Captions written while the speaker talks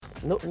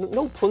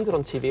no punter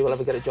on TV will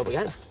ever get a job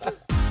again.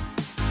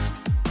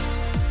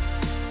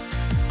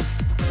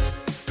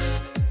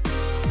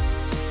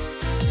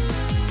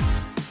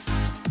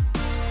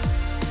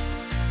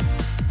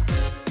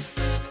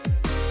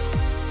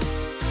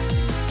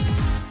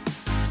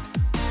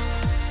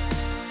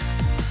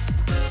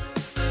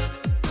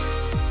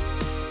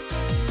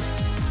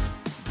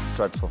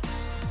 Dreadful.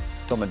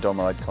 Dumb and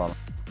dumber, I'd call it.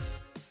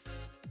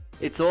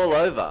 It's all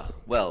over.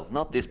 Well,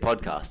 not this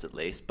podcast at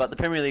least, but the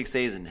Premier League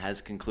season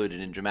has concluded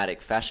in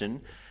dramatic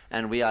fashion,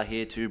 and we are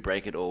here to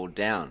break it all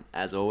down.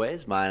 As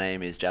always, my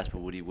name is Jasper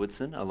Woody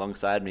Woodson.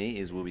 Alongside me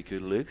is Wilby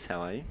Koodalooks.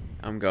 How are you?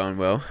 I'm going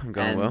well.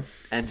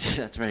 And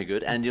that's very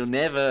good. And you'll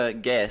never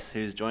guess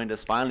who's joined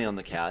us finally on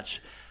the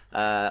couch.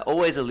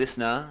 Always a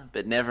listener,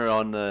 but never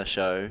on the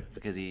show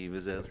because he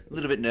was a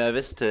little bit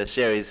nervous to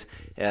share his,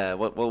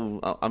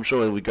 I'm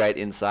sure it'll be great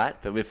insight,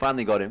 but we've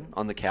finally got him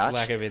on the couch.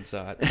 Lack of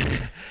insight.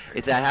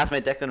 It's our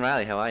housemate Declan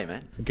Riley. How are you,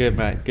 mate? Good,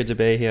 mate. Good to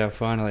be here.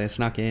 Finally, I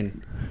snuck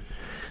in.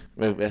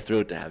 We're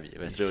thrilled to have you.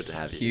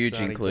 Huge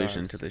Exciting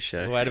inclusion times. to the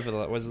show. Waited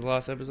for was it the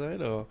last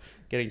episode or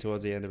getting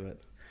towards the end of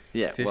it?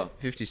 Yeah,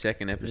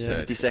 52nd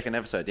episode. 52nd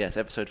episode, yes,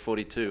 episode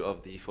 42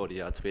 of the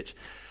 40-yard switch.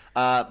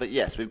 But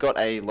yes, we've got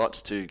a lot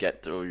to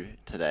get through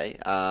today.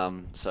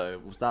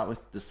 So we'll start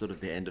with the sort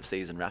of the end of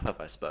season wrap up,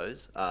 I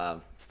suppose.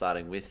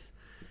 Starting with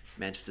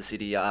Manchester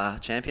City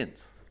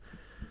champions.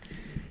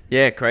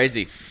 Yeah,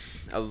 crazy.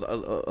 A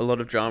lot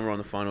of drama on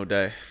the final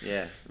day.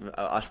 Yeah,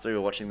 us three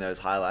were watching those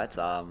highlights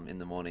in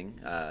the morning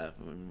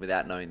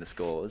without knowing the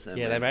scores. And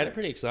Yeah, they made it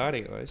pretty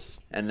exciting, at least.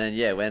 And then,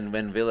 yeah,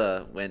 when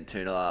Villa went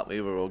 2-0 up, we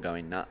were all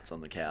going nuts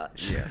on the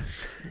couch. Yeah.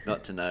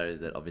 Not to know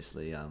that,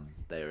 obviously,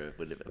 they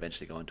would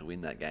eventually go on to win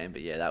that game.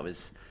 But, yeah, that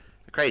was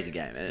a crazy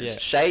game. And it's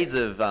shades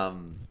of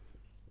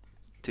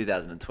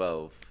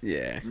 2012.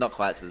 Yeah. Not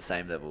quite to the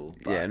same level.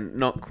 But Yeah,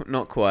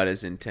 not quite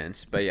as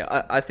intense. But,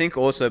 yeah, I think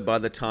also by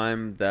the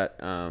time that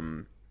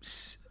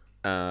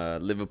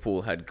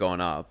Liverpool had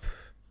gone up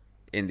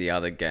in the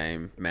other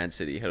game, Man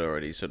City had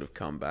already sort of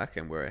come back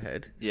and were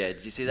ahead. Yeah,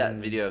 did you see that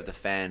video of the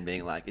fan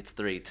being like, it's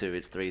 3-2,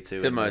 it's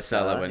 3-2? To Mo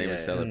Salah when he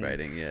was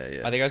celebrating,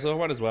 yeah. I think I saw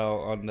one as well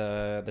on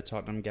the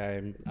Tottenham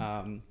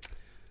game.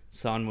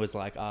 Son was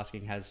like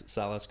asking, has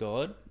Salah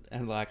scored?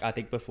 And like I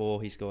think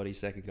before he scored his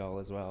second goal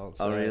as well.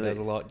 So really? There's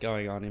a lot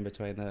going on in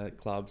between the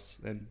clubs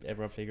and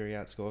everyone figuring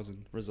out scores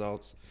and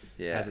results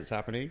as it's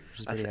happening,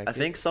 which is pretty hectic. I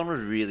think Son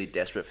was really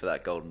desperate for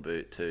that golden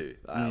boot too.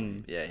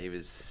 Yeah, he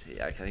was.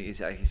 I think he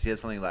said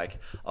something like,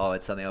 "Oh,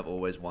 it's something I've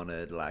always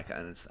wanted." Like,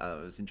 and I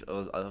was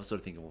sort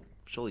of thinking, well,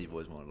 surely you've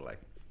always wanted to like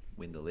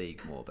win the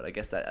league more, but I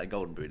guess that a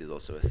golden boot is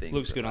also a thing.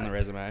 Looks good on the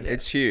resume.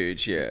 It's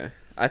huge, yeah.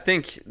 I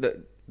think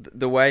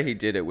the way he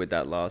did it with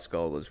that last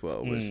goal as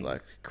well was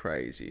like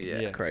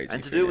crazy, crazy.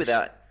 And to do it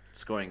without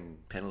scoring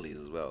penalties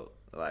as well.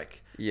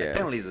 Like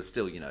penalties are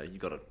still,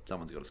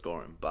 someone's got to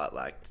score them, but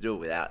like to do it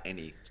without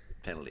any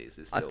penalties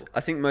is still.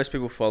 I think most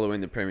people following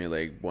the Premier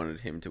League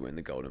wanted him to win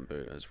the Golden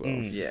Boot as well.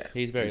 Yeah,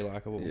 he's very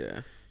likable.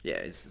 Yeah,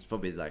 it's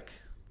probably like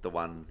the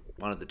one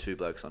of the two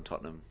blokes on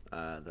Tottenham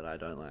that I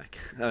don't like,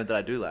 that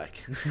I do like.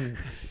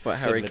 What,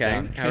 Harry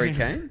Kane? Harry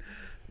Kane?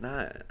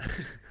 No.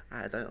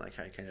 I don't like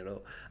Harry Kane at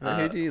all.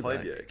 Who do you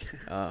Højbjerg.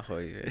 like?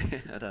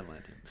 Højbjerg. I don't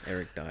mind him.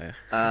 Eric Dyer.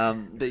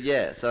 But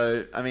yeah,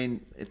 so, I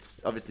mean,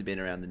 it's obviously been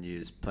around the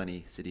news.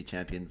 Plenty City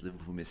champions,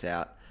 Liverpool miss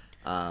out.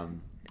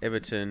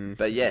 Everton.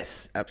 But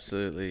yes.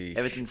 Absolutely.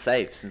 Everton's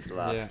safe since the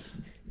last.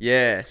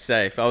 Yeah,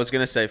 safe. I was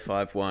going to say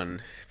 5-1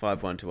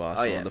 to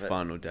Arsenal on the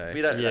final day.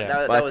 We don't,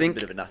 that was a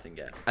bit of a nothing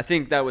game. I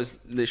think that was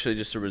literally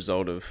just a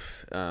result of...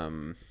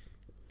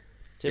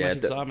 Too much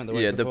excitement the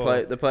week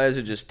before. The players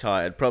are just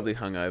tired, probably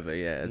hungover,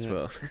 as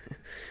well.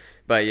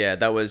 But yeah,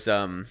 that was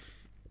to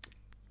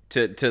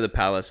the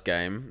Palace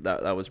game.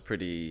 That was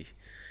pretty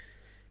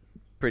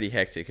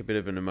hectic. A bit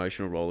of an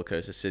emotional roller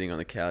coaster. Sitting on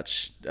the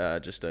couch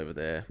just over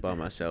there by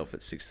myself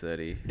at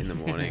 6:30 in the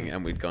morning,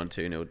 and we'd gone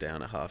 2-0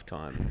 down at half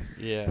time.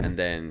 Yeah, and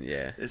then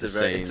it's a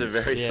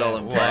very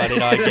solemn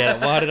place.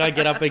 Why did I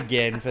get up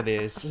again for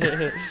this?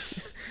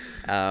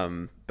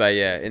 But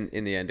yeah,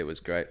 in the end, it was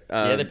great.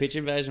 The pitch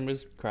invasion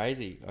was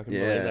crazy. I can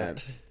believe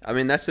that. I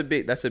mean, that's a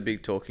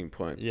big talking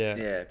point.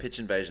 Yeah, pitch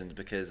invasions,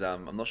 because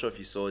I'm not sure if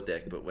you saw,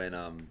 Deck, but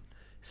when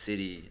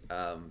City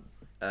won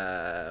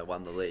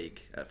the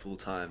league at full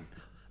time,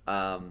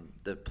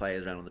 the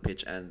players ran on the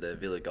pitch and the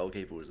Villa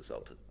goalkeeper was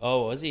assaulted.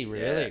 Oh, was he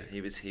really?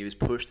 Yeah, he was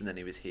pushed and then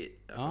he was hit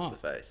across the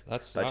face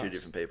by two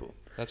different people.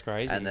 That's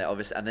crazy. And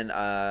obviously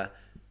there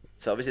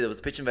was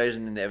the pitch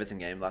invasion in the Everton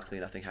game. Luckily,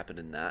 nothing happened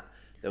in that.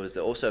 There was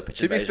also a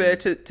pitch invasion. To be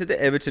fair to the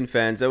Everton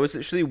fans, there was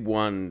actually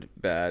one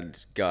bad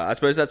guy. I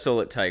suppose that's all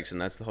it takes, and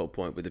that's the whole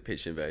point with the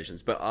pitch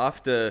invasions. But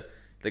after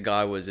the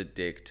guy was a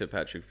dick to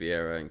Patrick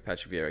Vieira, and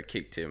Patrick Vieira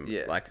kicked him,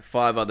 like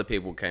 5 other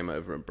people came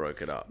over and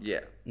broke it up.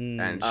 Yeah.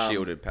 And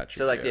shielded Patrick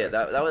So, like, Vieira.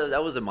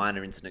 that was a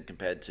minor incident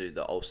compared to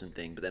the Olsen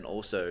thing. But then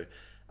also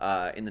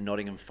in the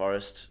Nottingham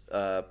Forest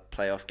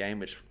playoff game,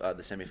 which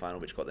the semi-final,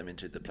 which got them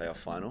into the playoff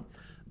final,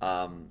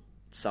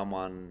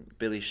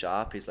 Billy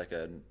Sharp, he's like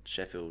a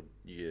Sheffield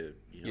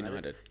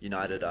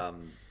United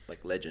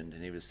like legend,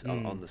 and he was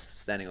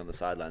standing on the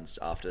sidelines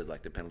after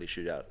like the penalty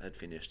shootout had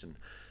finished and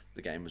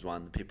the game was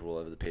won. The people were all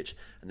over the pitch,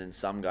 and then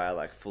some guy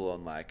like full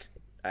on like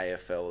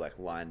AFL like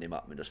lined him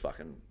up and just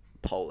fucking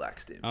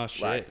poleaxed him. Oh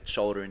shit! Like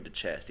shoulder into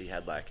chest. He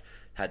had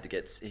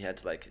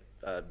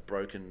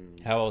broken.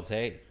 How old's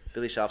he?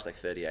 Billy Sharp's like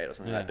 38 or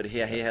something like that, but he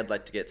had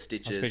like to get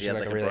stitches. He had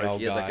like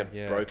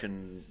a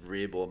broken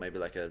rib or maybe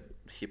like a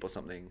hip or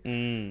something.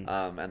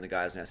 And the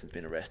guy's now since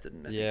been arrested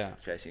and I think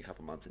he's facing a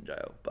couple months in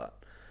jail, but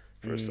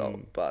for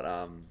assault.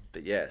 But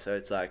yeah, so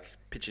it's like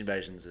pitch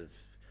invasions of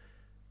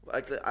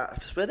like I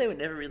swear they were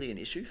never really an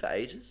issue for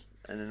ages,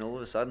 and then all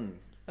of a sudden.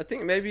 I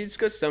think maybe it's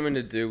got something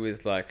to do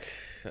with like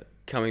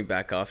coming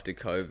back after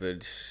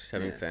COVID,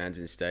 having fans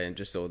in stadium,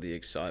 just all the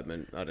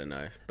excitement. I don't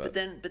know, but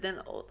then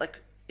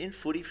like. In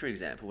footy, for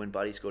example, when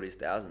Buddy scored his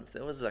 1000th,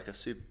 there was like a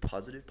super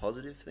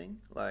positive thing.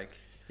 Like,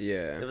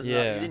 there was you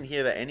didn't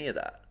hear about any of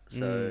that.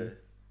 So,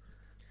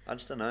 I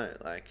just don't know.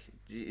 Like,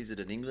 is it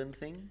an England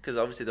thing? Because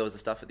obviously there was the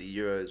stuff at the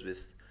Euros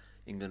with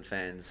England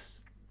fans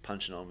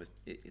punching on with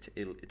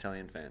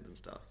Italian fans and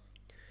stuff.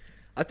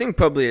 I think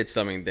probably it's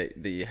something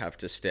that you have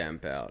to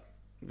stamp out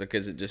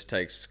because it just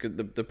takes.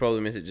 The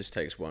problem is it just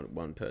takes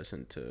one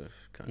person to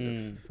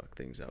kind of fuck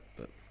things up.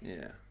 But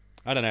yeah.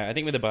 I don't know. I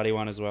think with the Buddy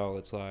one as well,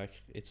 it's like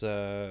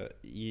you're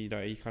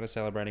kind of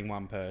celebrating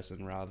one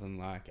person rather than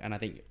like, and I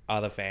think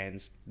other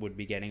fans would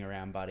be getting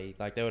around Buddy.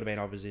 Like there would have been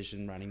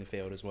opposition running the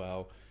field as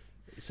well,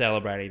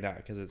 celebrating that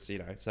because it's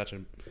such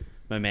a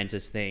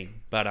momentous thing.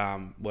 But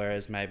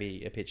whereas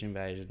maybe a pitch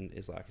invasion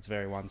is like it's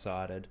very one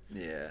sided.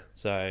 Yeah.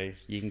 So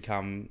you can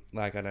come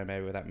like I don't know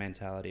maybe with that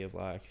mentality of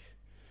like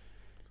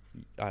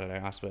I don't know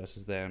us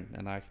versus them,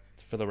 and like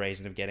for the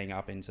reason of getting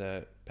up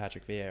into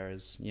Patrick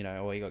Vieira's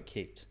or he got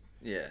kicked.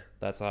 Yeah.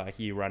 That's like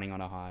you running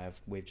on a high of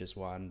we've just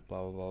won,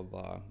 blah, blah,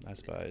 blah, blah, I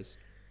suppose.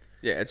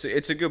 Yeah,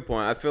 it's a good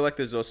point. I feel like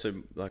there's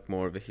also like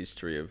more of a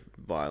history of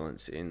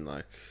violence in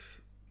like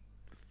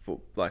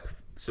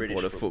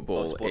supporter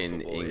football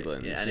in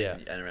England. Yeah,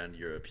 and around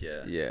Europe,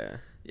 yeah. Yeah.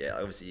 Yeah,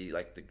 obviously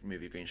like the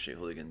movie Green Street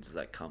Hooligans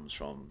like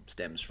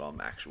stems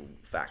from actual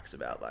facts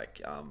about like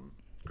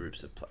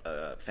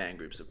fan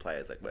groups of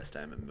players like West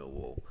Ham and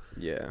Millwall.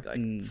 Yeah.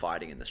 Like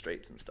fighting in the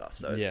streets and stuff.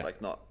 So it's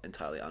like not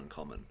entirely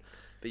uncommon.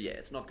 But yeah,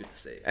 it's not good to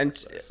see. And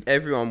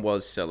everyone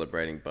was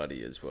celebrating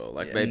Buddy as well.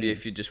 Like maybe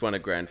if you just won a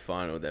grand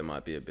final, there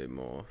might be a bit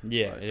more.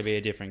 Yeah, it'll be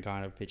a different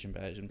kind of pitch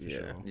invasion for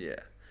sure. Yeah.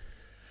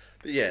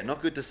 But yeah,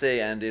 not good to see,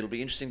 and it'll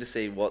be interesting to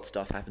see what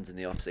stuff happens in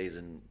the off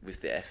season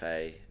with the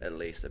FA at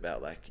least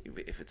about like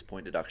if it's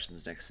point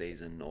deductions next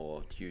season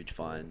or huge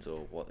fines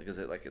or what, because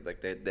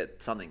that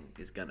something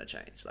is gonna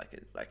change.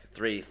 Like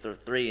three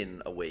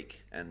in a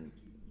week and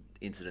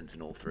incidents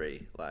in all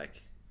three.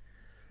 Like,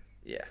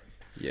 yeah.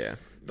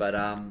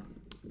 But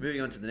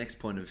moving on to the next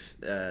point of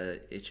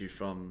issue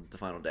from the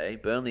final day,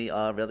 Burnley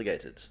are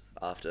relegated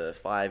after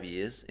 5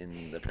 years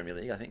in the Premier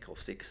League, I think, or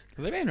 6.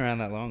 Have they been around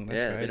that long?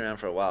 That's they've been around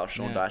for a while.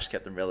 Sean Dyche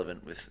kept them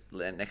relevant with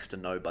next to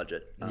no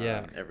budget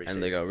every season.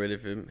 And they got rid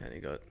of him, and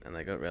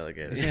they got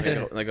relegated.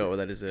 Yeah. They got what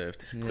they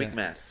deserved. Quick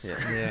maths.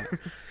 Yeah.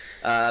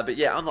 But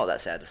yeah, I'm not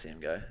that sad to see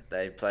them go.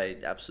 They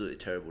played absolutely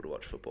terrible to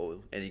watch football,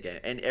 any game.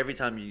 And every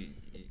time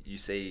you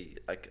see,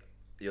 like,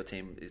 your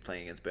team is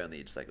playing against Burnley,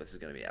 you're just like, this is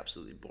going to be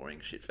absolutely boring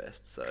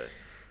shitfest. So...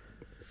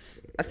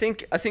 I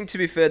think to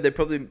be fair, they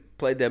probably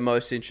played their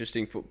most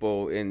interesting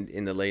football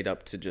in the lead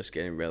up to just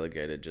getting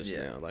relegated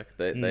now. Like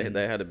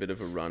they had a bit of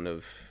a run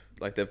of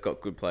like they've got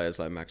good players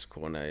like Max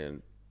Cornet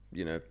and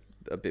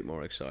a bit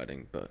more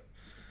exciting. But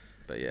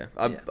yeah,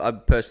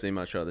 I'd personally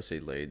much rather see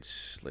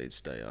Leeds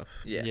stay up.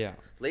 Yeah.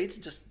 Leeds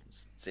just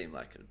seem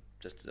like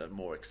just a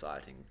more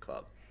exciting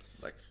club.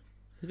 Like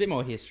there's a bit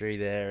more history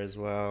there as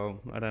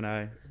well. I don't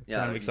know.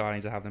 Kind of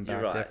exciting to have them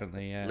back. Right.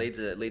 Definitely. Yeah.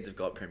 Leeds have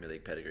got Premier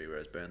League pedigree,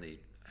 whereas Burnley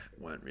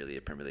weren't really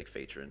a Premier League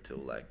feature until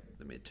like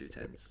the mid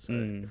 2010s.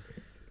 So.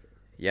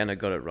 Yana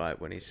got it right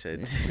when he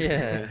said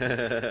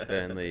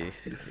Burnley.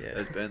 Yeah.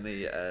 Those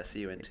Burnley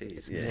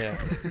CUNTs. Yeah.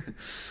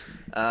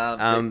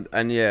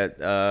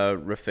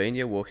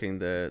 Rafinha walking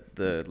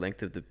the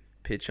length of the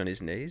pitch on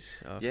his knees.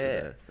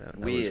 After that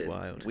weird. Was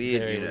wild.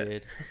 Weird unit.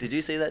 Weird. Did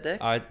you see that,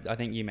 Deck? I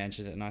think you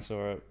mentioned it, and I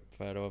saw a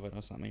photo of it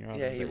or something.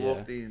 Yeah, he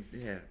walked the.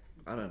 Yeah,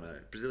 I don't know.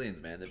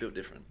 Brazilians, man, they're built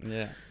different.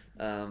 Yeah.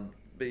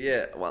 But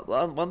yeah,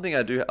 one thing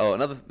I do.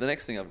 The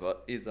next thing I've got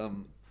is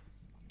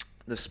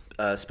the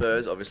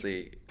Spurs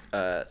obviously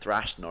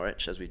thrashed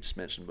Norwich, as we just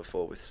mentioned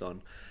before with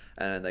Son,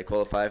 and they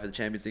qualify for the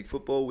Champions League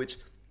football, which,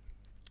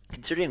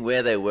 considering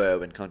where they were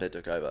when Conte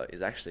took over,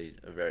 is actually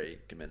a very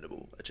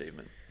commendable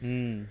achievement.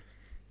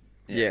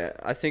 Yeah,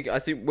 I think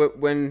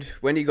when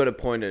he got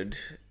appointed,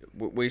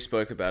 we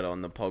spoke about it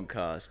on the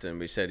podcast, and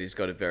we said he's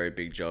got a very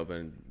big job,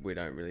 and we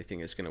don't really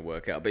think it's going to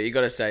work out. But you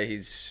got to say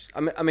he's.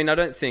 I mean, I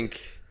don't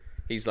think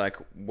he's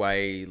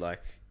way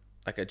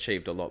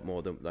achieved a lot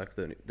more than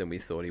we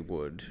thought he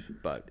would,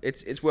 but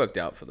it's worked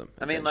out for them.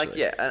 I mean,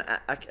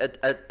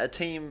 a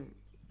team,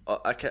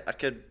 like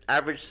a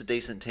average to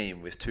decent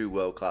team with 2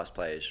 world-class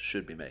players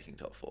should be making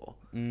top 4,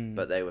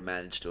 but they were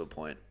managed to a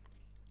point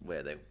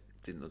where they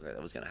didn't look like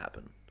that was going to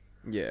happen.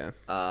 Yeah.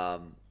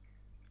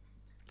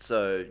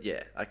 So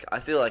yeah, I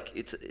feel like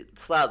it's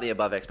slightly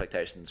above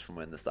expectations from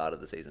when the start of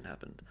the season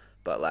happened,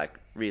 but like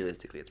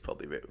realistically, it's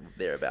probably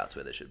thereabouts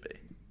where they should be.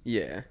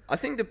 Yeah, I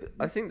think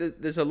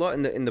that there's a lot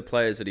in the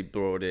players that he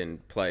brought in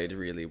played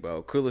really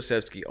well.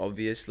 Kulusevski,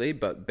 obviously,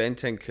 but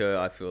Bentancur,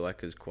 I feel like,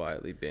 has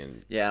quietly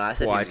been and I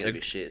said he was going to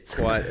be shit.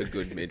 quite a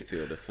good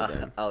midfielder for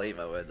them. I'll eat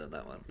my words on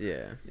that one.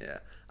 Yeah.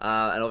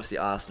 And obviously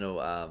Arsenal,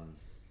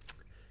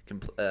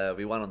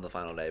 we won on the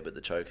final day, but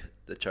the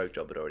choke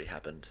job had already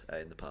happened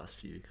in the past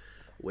few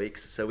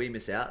weeks, so we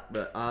miss out.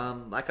 But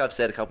like I've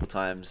said a couple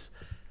times,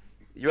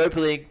 Europa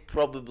League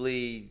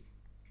probably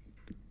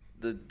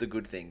the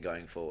good thing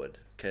going forward.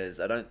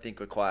 Because I don't think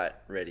we're quite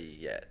ready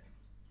yet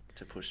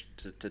to push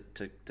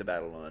to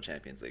battle on a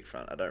Champions League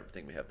front. I don't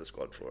think we have the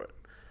squad for it,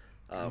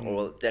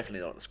 or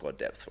definitely not the squad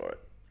depth for it.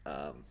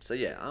 So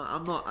yeah,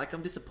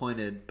 I'm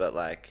disappointed, but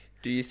like.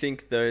 Do you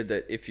think though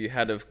that if you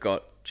had have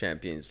got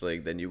Champions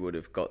League, then you would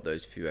have got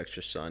those few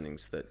extra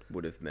signings that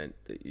would have meant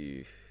that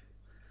you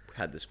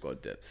had the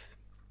squad depth?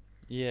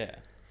 Yeah.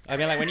 I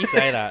mean, like when you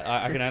say that,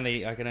 I can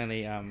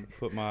only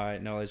put my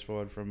knowledge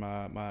forward from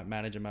my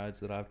manager modes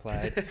that I've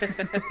played,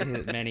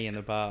 many in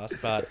the past.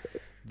 But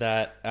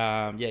that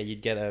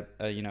you'd get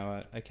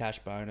a cash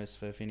bonus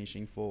for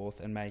finishing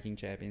fourth and making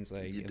Champions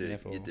League. You do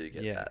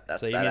get that.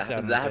 So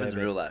that happens in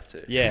real life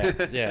too. Yeah.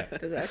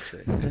 Does it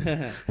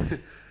actually?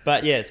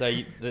 But yeah, so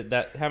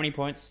how many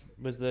points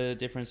was the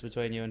difference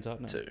between you and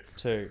Tottenham?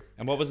 2.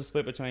 And what was the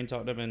split between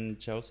Tottenham and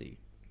Chelsea?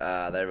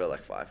 They were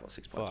like 5 or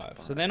 6 points. 5.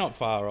 So they're not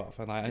far off.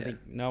 And I think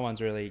no one's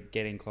really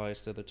getting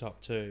close to the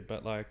top 2.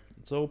 But like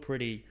it's all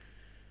pretty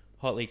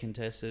hotly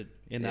contested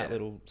in that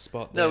little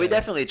spot there. No, we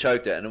definitely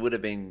choked it. And it would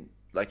have been,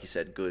 like you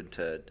said, good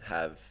to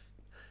have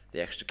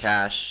the extra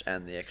cash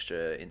and the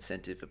extra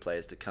incentive for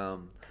players to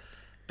come.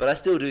 But I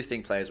still do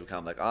think players will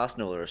come. Like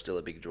Arsenal are still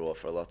a big draw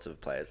for lots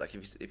of players. Like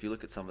if you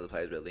look at some of the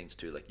players we're linked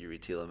to, like Yuri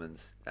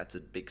Tielemans, that's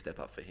a big step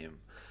up for him.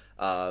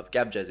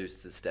 Gab Jesus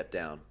is a step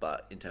down,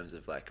 but in terms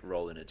of like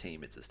role in a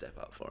team, it's a step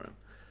up for him.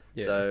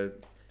 Yeah. So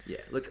yeah,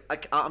 look,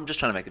 I'm just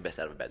trying to make the best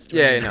out of a bad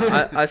situation.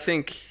 Yeah, I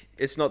think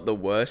it's not the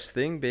worst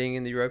thing being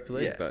in the Europa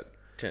League, but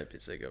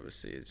Champions League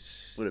obviously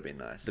would have been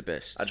nice. The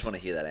best. I just want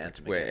to hear that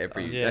answer.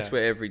 That's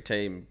where every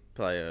team,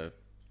 player,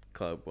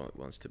 club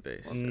wants to be.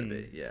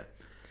 Yeah.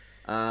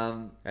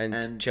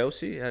 And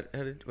Chelsea, how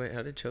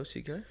did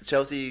Chelsea go?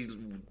 Chelsea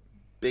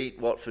beat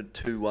Watford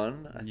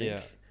 2-1, I think.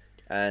 Yeah.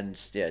 And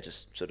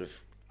just sort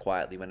of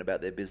quietly went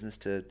about their business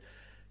to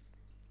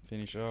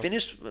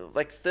finished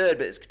like third,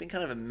 but it's been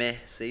kind of a meh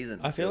season.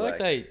 I feel like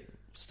they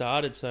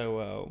started so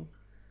well,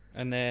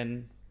 and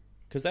then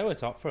because they were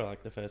top for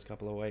like the first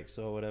couple of weeks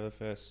or whatever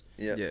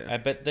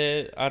but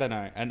I don't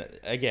know. And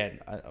again,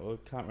 I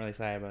can't really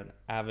say I'm an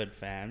avid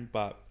fan,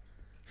 but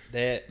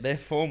their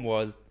form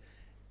was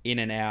in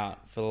and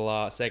out for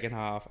the second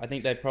half. I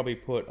think they probably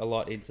put a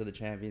lot into the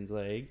Champions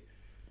League.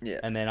 Yeah.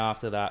 And then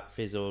after that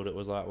fizzled, it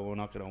was like, well, we're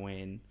not going to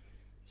win.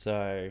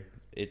 So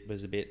it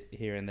was a bit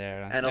here and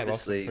there. And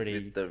obviously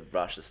with the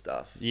Russia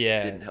stuff,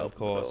 didn't help. Of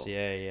course, at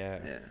all.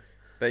 Yeah.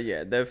 But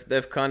yeah,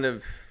 they've kind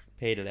of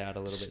petered out a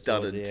little bit.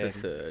 Stuttered to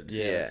third.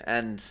 Yeah.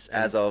 And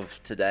as of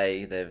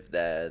today, their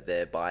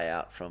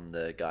buyout from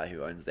the guy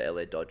who owns the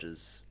LA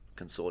Dodgers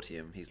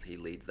consortium. He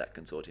leads that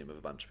consortium of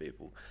a bunch of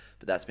people,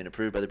 but that's been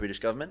approved by the British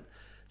government.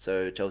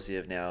 So Chelsea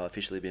have now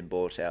officially been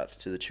bought out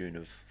to the tune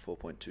of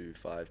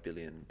 £4.25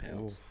 billion.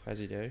 Ooh,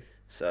 as you do.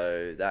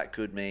 So that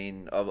could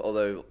mean,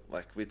 although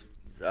like with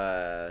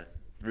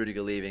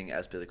Rudiger leaving,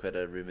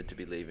 Azpilicueta rumoured to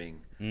be leaving.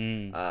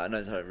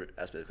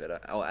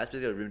 Azpilicueta.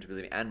 Azpilicueta rumoured to be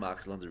leaving, and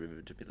Marcus Alonso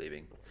rumoured to be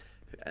leaving,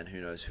 and who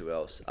knows who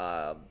else.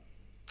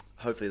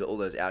 Hopefully all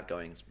those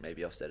outgoings may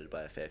be offsetted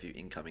by a fair few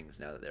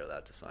incomings now that they're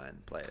allowed to sign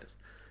players.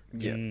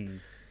 Yeah.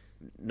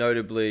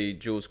 Notably,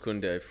 Jules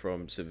Koundé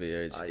from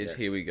Sevilla is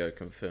Here We Go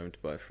confirmed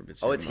by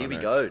Fabrizio Romano. It's Here We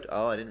Go.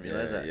 Oh, I didn't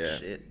realise that. Yeah.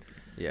 Shit.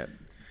 Yeah.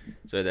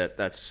 So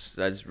that's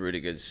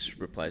Rudiger's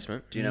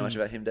replacement. Do you know much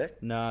about him,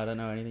 Deck? No, I don't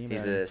know anything about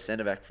him. He's a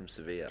centre-back from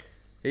Sevilla.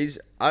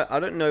 I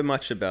don't know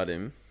much about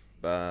him,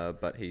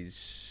 but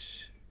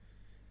he's...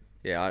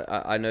 Yeah,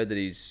 I know that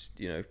he's,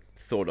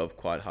 thought of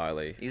quite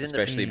highly,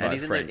 especially by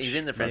French. He's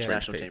in the French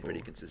national team pretty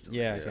consistently.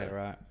 Yeah, okay,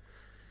 right.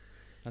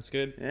 That's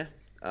good. Yeah.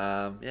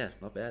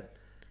 Not bad.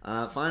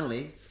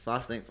 Finally,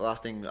 last thing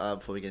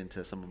before we get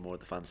into some more of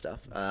the fun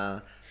stuff.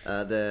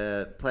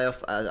 The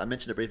playoff. I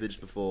mentioned it briefly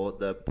just before.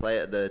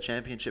 The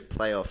championship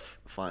playoff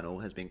final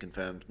has been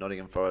confirmed.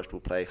 Nottingham Forest will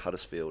play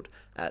Huddersfield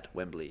at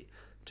Wembley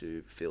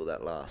to fill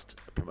that last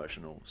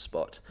promotional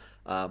spot.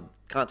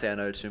 Can't say I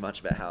know too much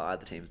about how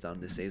either team's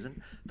done this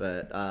season,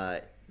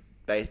 but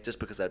just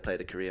because I'd played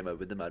a career mode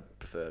with them, I'd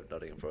prefer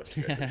Nottingham Forest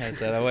to go through.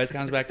 So it always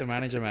comes back to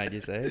manager mode, you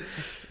see.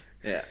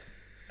 Yeah,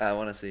 I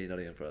want to see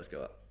Nottingham Forest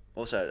go up.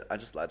 Also, I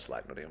just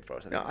like Nottingham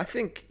Forest. I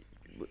think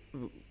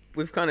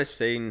we've kind of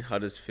seen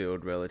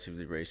Huddersfield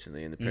relatively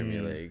recently in the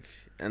Premier League,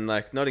 and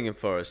like Nottingham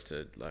Forest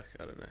are like,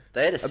 I don't know,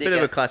 they had a bit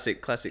of a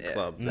classic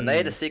club, and they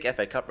had a sick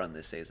FA Cup run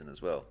this season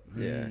as well.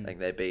 Yeah, I think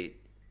they beat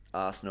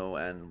Arsenal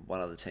and one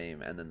other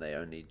team, and then they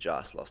only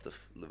just lost to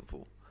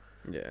Liverpool.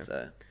 Yeah.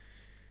 So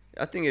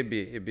I think it'd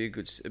be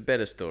a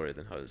better story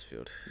than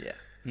Huddersfield. Yeah.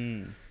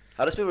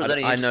 Huddersfield was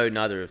only I know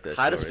neither of their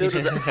Huddersfield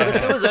stories.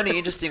 Huddersfield was only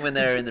interesting when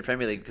they were in the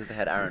Premier League because they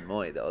had Aaron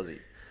Moy, the Aussie.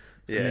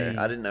 Yeah.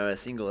 I didn't know a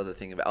single other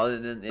thing about other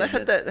than They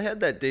had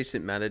that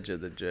decent manager,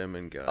 the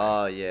German guy.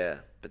 Oh yeah,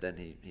 but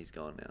then he's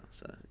gone now.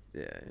 So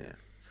yeah.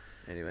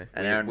 Anyway,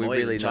 and Aaron Moy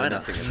is in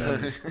China.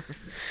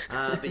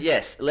 But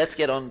yes, let's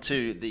get on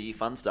to the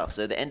fun stuff.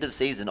 So the end of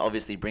season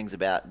obviously brings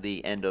about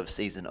the end of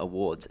season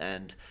awards,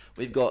 and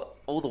we've got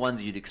all the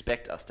ones you'd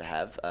expect us to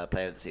have: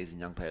 Player of the Season,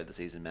 Young Player of the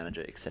Season,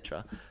 Manager,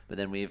 etc. But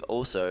then we've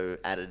also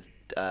added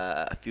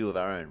a few of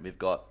our own. We've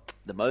got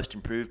the Most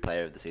Improved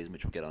Player of the Season,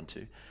 which we'll get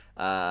onto,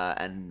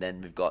 and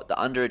then we've got the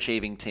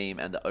Underachieving Team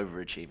and the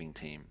Overachieving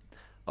Team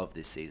of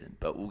this season.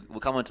 But we'll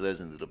come on to those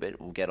in a little bit.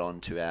 We'll get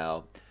on to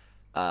our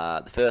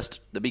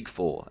the big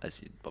four,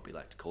 as you'd probably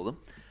like to call them.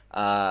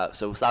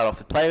 So we'll start off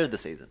with Player of the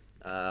Season.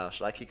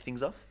 Shall I kick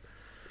things off?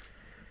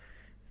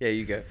 Yeah,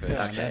 you go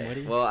first.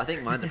 Okay. Well, I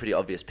think mine's a pretty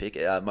obvious pick.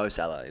 Mo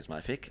Salah is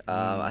my pick.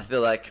 I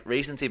feel like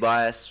recency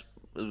bias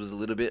was a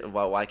little bit of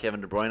why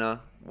Kevin De Bruyne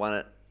won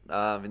it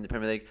in the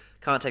Premier League.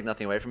 Can't take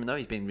nothing away from him though.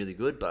 He's been really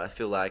good, but I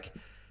feel like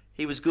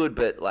he was good,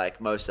 but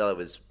like Mo Salah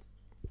was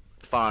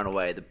far and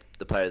away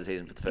the Player of the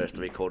Season for the first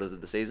 3 quarters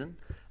of the season,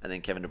 and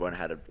then Kevin De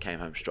Bruyne came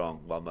home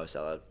strong while Mo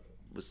Salah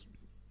wasn't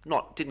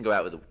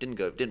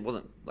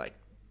like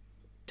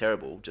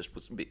terrible, just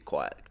was a bit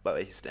quiet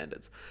by his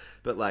standards.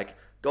 But like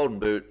Golden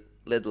Boot,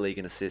 led the league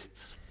in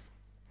assists.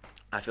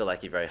 I feel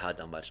like you're very hard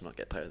done by to not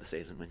get Player of the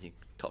Season when you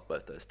top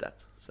both those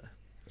stats. So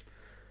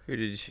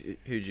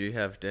Who'd you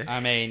have, Dick? I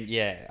mean,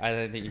 yeah, I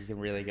don't think you can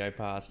really go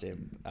past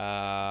him.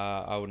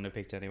 I wouldn't have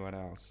picked anyone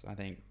else, I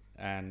think.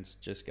 And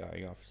just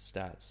going off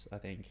stats, I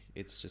think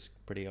it's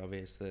just pretty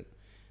obvious that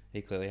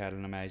he clearly had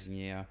an amazing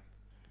year.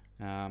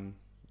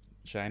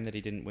 Shame that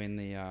he didn't win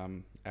the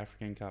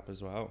African Cup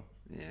as well.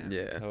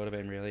 Yeah. That would have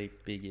been a really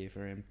big year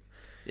for him.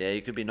 Yeah,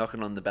 he could be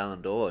knocking on the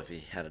Ballon d'Or if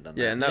he hadn't done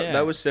that. Yeah, and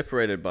that was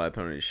separated by a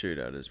penalty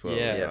shootout as well,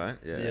 right?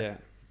 Yeah.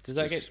 Does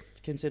that get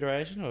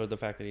consideration, or the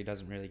fact that he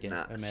doesn't really get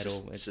a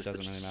medal? It's doesn't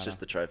really matter. It's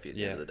just the trophy at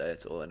the end of the day.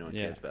 It's all anyone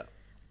cares about.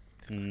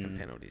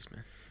 Penalties,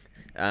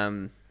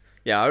 man.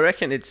 I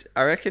reckon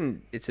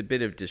it's a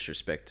bit of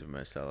disrespect to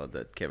Mo Salah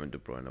that Kevin De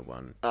Bruyne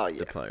won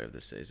the Player of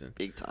the Season.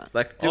 Big time.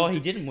 He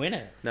didn't win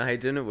it. No, he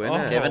didn't win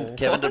it.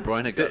 Kevin De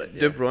Bruyne got it. Yeah.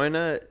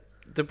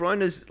 De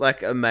Bruyne's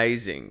like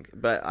amazing,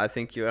 but I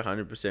think you're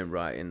 100%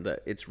 right in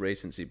that it's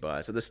recency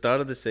bias. At the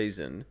start of the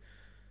season,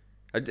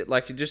 you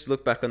just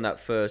look back on that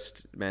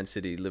first Man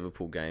City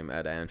Liverpool game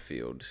at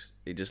Anfield.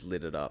 He just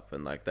lit it up,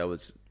 and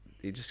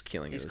he just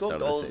killing it. He scored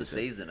goal of the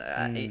season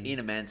in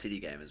a Man City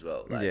game as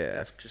well.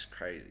 That's just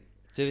crazy.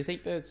 Do you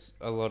think there's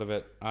a lot of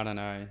it? I don't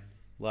know.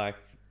 Like,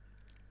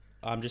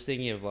 I'm just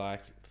thinking of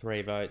like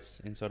 3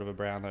 votes in sort of a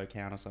Brownlow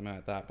count or something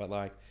like that. But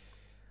like,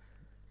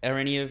 are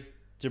any of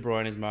De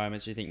Bruyne's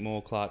moments, do you think,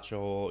 more clutch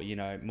or,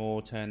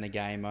 more turn the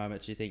game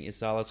moments? Do you think is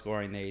Salah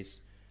scoring these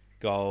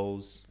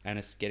goals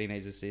and getting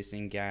these assists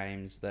in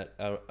games that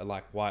are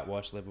like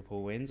whitewash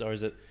Liverpool wins, or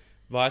is it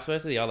vice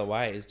versa the other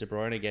way? Is De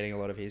Bruyne getting a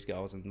lot of his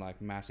goals and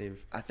like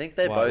massive? I think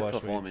they both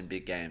perform wins? In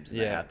big games, and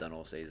they have done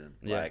all season.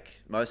 Yeah. Like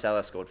Mo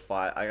Salah scored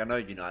 5. I know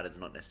United's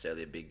not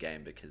necessarily a big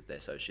game because they're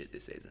so shit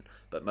this season,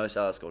 but Mo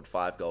Salah scored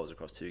 5 goals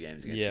across 2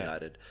 games against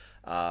United.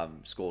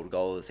 Scored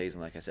goal of the season,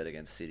 like I said,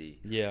 against City.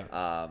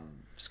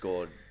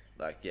 Scored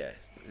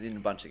in a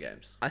bunch of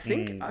games. I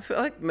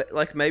feel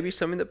like maybe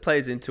something that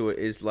plays into it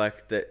is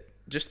like that.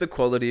 Just the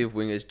quality of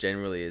wingers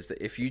generally is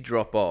that if you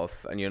drop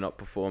off and you're not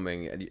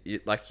performing and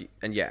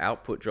and your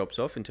output drops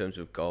off in terms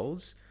of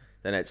goals,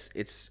 then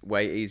it's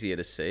way easier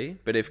to see.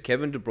 But if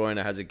Kevin De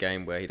Bruyne has a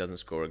game where he doesn't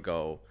score a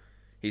goal,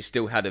 he's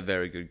still had a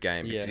very good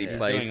game because he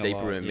plays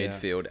deeper in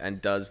midfield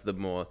and does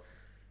the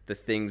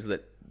things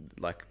that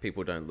like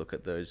people don't look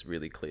at those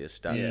really clear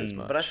stats as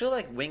much. But I feel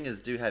like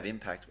wingers do have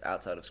impact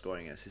outside of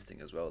scoring and assisting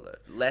as well, though.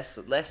 Less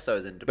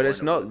so than De Bruyne. But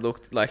it's not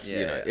looked like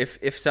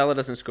if Salah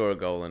doesn't score a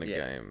goal in a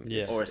game,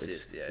 or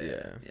assist,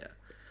 No,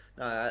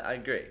 I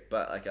agree,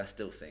 but I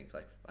still think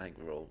I think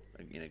we're all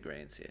in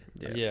agreement here.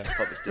 Yeah.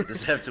 Probably still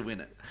deserve to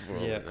win it.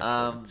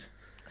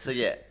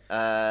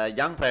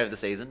 Young Player of the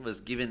Season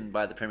was given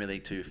by the Premier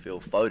League to Phil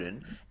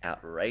Foden,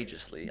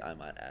 outrageously, I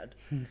might add.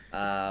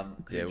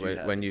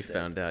 When you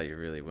found out, you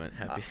really weren't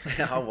happy.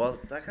 I was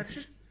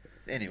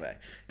anyway,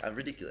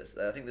 ridiculous.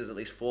 I think there's at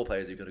least 4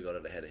 players who could have got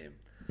it ahead of him.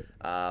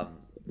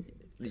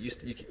 You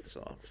kicked us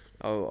off.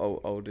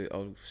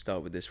 I'll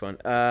start with this one.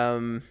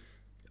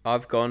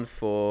 I've gone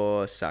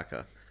for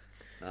Saka.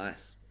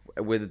 Nice.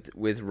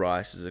 With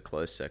Rice as a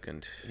close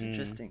second.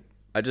 Interesting.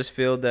 I just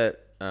feel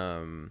that.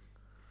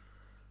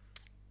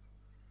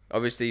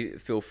 Obviously,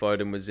 Phil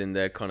Foden was in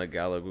there. Conor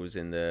Gallagher was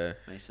in there.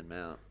 Mason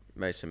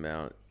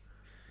Mount.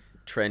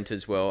 Trent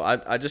as well.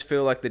 I just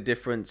feel like the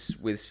difference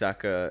with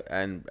Saka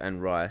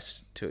and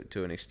Rice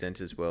to an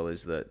extent as well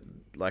is that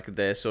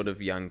they're sort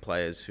of young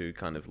players who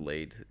kind of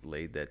lead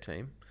their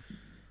team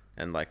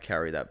and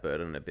carry that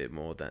burden a bit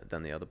more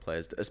than the other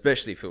players,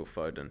 especially Phil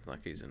Foden.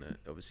 He's in a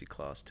obviously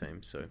class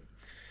team. So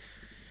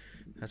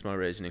that's my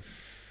reasoning.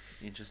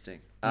 Interesting.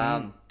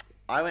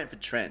 I went for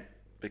Trent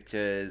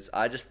because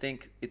I just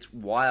think it's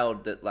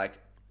wild that like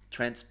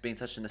Trent's been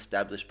such an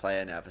established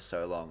player now for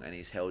so long, and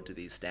he's held to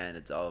these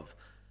standards of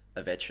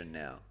a veteran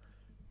now,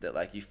 that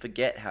like you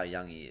forget how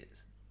young he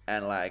is,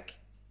 and like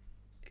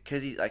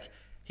because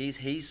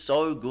he's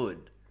so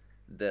good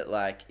that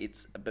like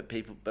but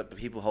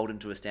people hold him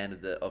to a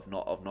standard of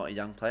not a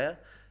young player,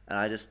 and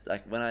I just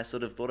like when I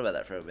sort of thought about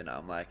that for a minute,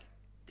 I'm like,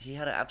 he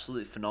had an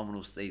absolute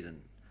phenomenal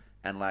season,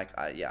 and like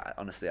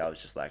honestly I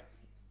was just like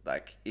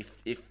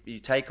if you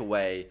take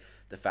away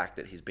the fact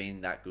that he's been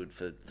that good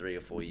for 3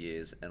 or 4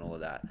 years and all of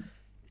that,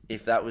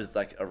 if that was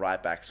like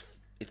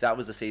if that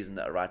was a season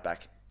that a right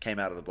back came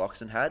out of the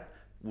blocks and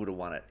would have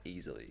won it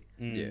easily.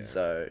 Yeah.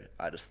 So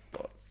I just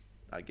thought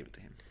I'd give it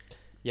to him.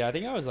 Yeah, I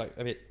think I was like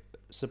a bit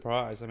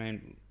surprised. I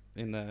mean,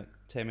 in the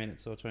 10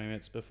 minutes or 20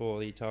 minutes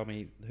before he told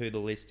me who the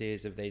list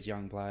is of these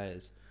young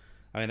players.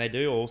 I mean, they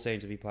do all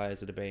seem to be players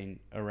that have been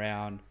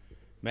around.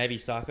 Maybe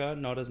Saka,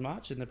 not as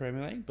much in the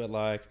Premier League, but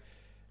like,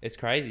 it's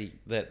crazy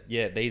that,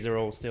 these are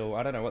all still,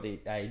 I don't know what the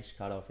age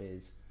cutoff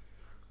is,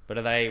 but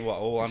are they,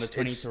 all under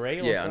 23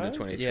 or so? Yeah, under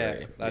 23.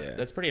 Yeah,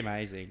 that's pretty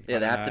amazing. Yeah,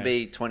 they have to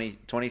be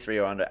 23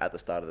 or under at the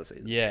start of the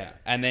season. Yeah,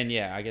 and then,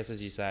 I guess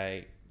as you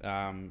say,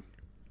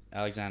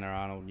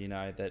 Alexander-Arnold,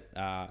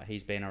 that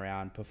he's been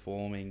around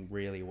performing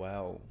really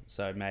well.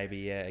 So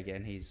maybe,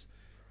 again, his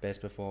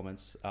best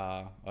performance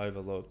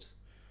overlooked.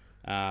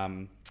 But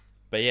I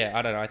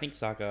don't know. I think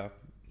Saka,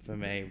 for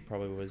me,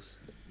 probably was...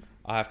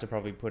 I have to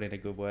probably put in a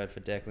good word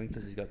for Declan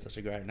because he's got such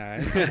a great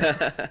name.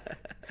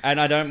 And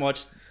I don't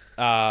watch,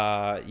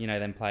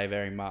 them play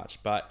very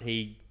much, but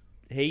he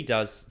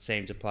does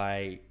seem to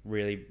play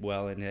really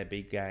well in their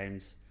big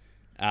games.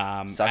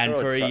 Saka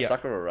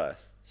or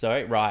Rice?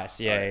 Sorry,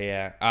 Rice.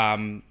 Yeah.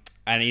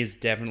 And he's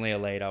definitely a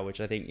leader, which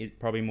I think is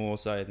probably more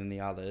so than the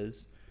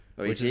others.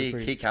 Well,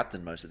 he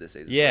captained most of this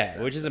season. Yeah,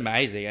 which is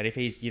amazing. And if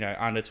he's,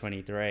 under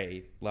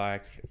 23,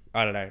 like,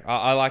 I don't know.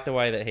 I like the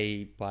way that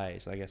he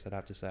plays, I guess I'd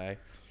have to say.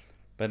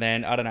 But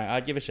then, I don't know,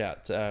 I'd give a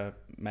shout to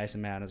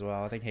Mason Mount as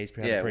well. I think he's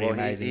pretty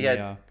amazing. He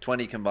had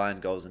 20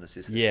 combined goals and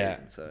assists this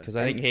season. Because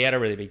I think he had a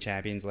really big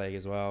Champions League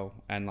as well.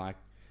 And, like,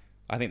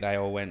 I think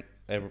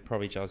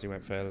probably Chelsea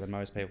went further than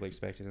most people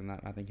expected in that.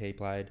 I think he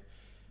played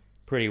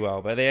pretty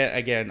well. But there,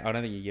 again, I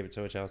don't think you give it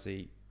to a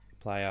Chelsea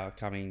player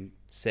coming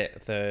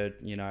set third,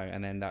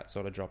 and then that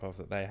sort of drop-off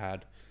that they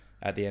had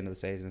at the end of the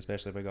season,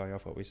 especially if we're going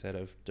off what we said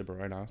of De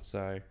Bruyne.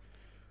 So,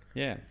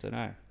 don't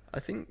know. I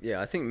think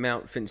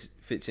Mount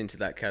fits into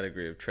that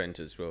category of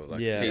Trent as well. Like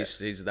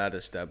he's that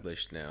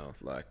established now.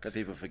 Like that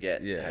people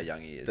forget how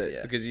young he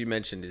is. Because you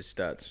mentioned his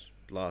stats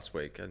last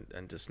week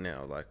and just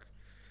now, like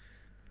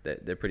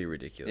they're pretty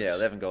ridiculous. Yeah,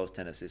 11 goals,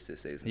 10 assists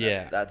this season.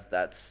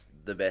 That's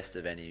the best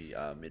of any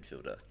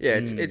midfielder. Yeah,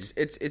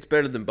 it's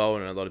better than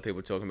Bowen, and a lot of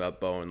people talking about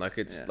Bowen. Like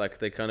like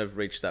they kind of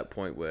reached that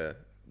point where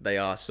they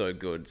are so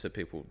good, so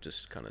people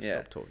just kind of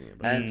stop talking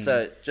about it. And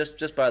so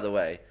just by the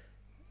way,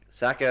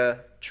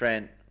 Saka,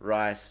 Trent,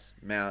 Rice,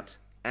 Mount,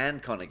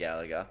 and Conor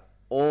Gallagher,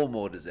 all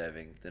more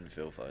deserving than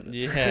Phil Foden.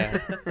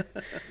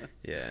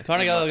 Yeah.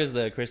 Conor Gallagher's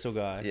the crystal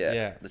guy.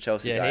 Yeah. The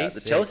Chelsea guy.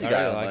 The Chelsea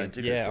guy on loan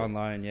too. Yeah, on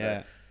loan,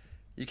 So,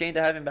 you keen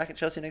to have him back at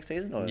Chelsea next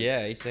season? Or?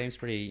 Yeah, he seems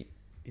pretty...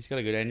 He's got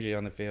a good energy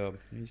on the field.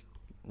 He's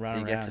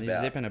running around. He's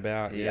zipping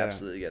about. He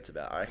absolutely gets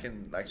about. I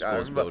reckon... I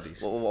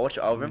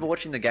remember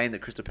watching the game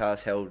that Crystal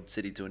Palace held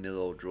City to a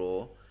 0-0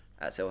 draw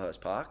at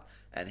Selhurst Park.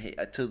 And he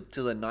till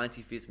the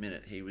 95th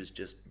minute, he was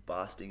just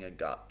busting a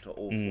gut to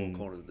all four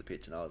corners of the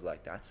pitch, and I was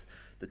like,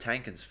 the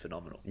Tankin's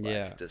phenomenal.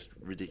 Just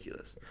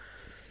ridiculous.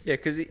 Yeah,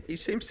 because he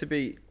seems to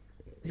be,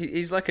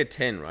 he's like a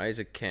 10, right? He's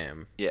a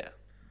cam. Yeah.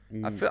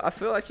 I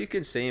feel like you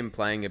can see him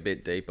playing a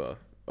bit deeper,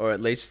 or at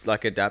least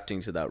like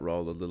adapting to that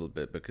role a little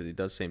bit, because he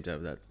does seem to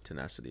have that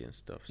tenacity and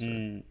stuff.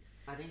 So.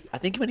 I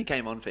think when he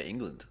came on for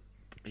England,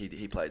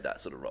 he played that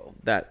sort of role.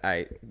 That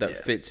 8 that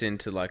fits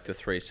into like the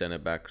 3 centre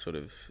back sort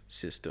of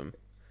system.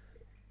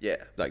 Yeah.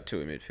 Like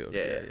 2 in midfield.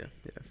 Yeah.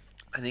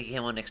 I think he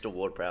came on next to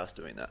Ward-Prowse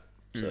doing that.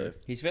 So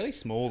he's fairly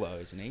small though,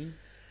 isn't he?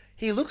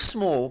 He looks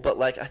small, but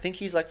like I think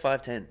he's like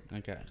 5'10".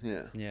 Okay.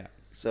 Yeah.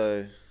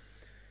 So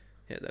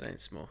yeah, that ain't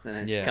small.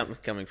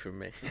 Coming from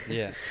me.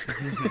 Yeah.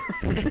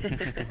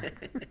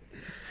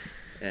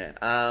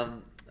 Yeah.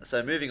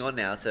 So moving on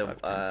now to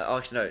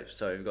actually no,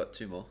 sorry, we've got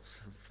 2 more.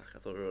 Fuck, I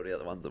thought we were already at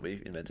the ones that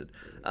we invented.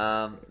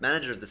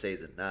 Manager of the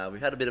season. We've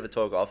had a bit of a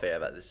talk off air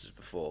about this just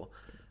before.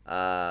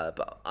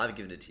 But I've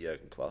given it to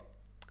Jurgen Klopp.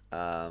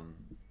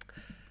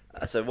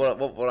 So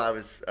what I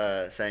was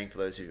saying, for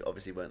those who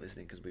obviously weren't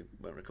listening because we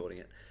weren't recording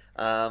it,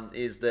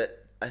 is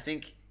that I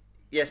think,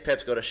 yes,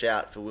 Pep's got a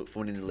shout for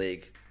winning the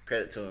league.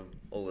 Credit to him,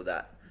 all of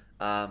that.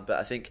 But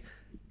I think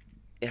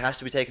it has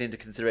to be taken into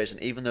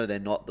consideration, even though they're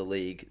not the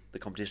league, the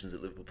competitions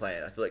that Liverpool play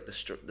in. I feel like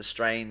the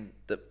strain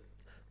that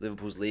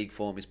Liverpool's league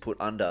form is put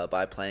under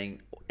by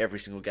playing every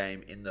single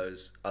game in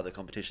those other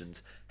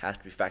competitions has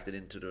to be factored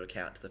into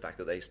account to the fact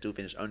that they still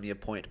finished only a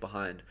point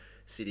behind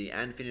City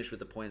and finished with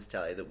the points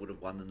tally that would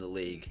have won them the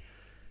league,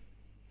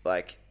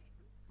 like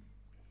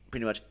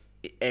pretty much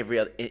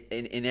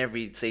in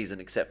every season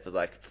except for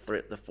like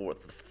the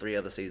three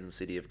other seasons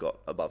City have got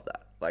above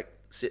that. Like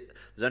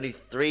there's only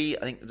three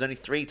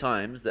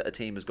times that a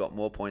team has got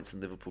more points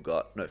than Liverpool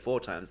got. No, 4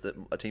 times that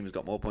a team has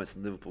got more points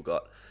than Liverpool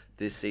got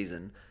this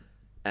season,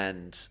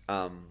 and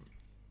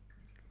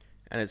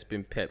it's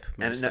been Pep.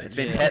 And mostly. it's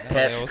been Yeah, Pep.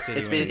 they all City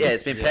It's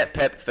been winners.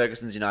 Pep,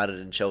 Ferguson's United,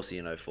 and Chelsea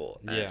in 04.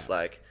 And Yeah. it's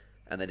like,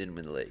 and they didn't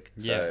win the league.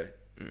 Yeah.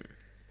 So,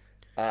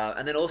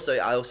 and then also,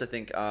 I also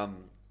think,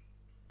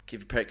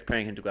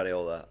 comparing him to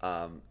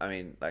Guardiola. I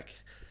mean, like,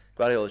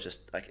 Guardiola's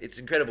just like, it's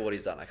incredible what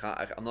he's done.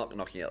 I'm not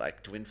knocking it.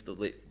 Like, to win for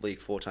the league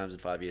 4 times in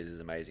 5 years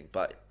is amazing.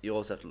 But you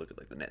also have to look at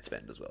like the net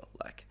spend as well.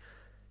 Like,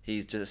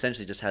 he's just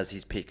essentially just has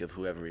his pick of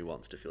whoever he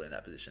wants to fill in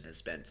that position. Has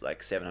spent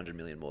like 700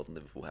 million more than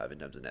Liverpool have in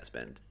terms of net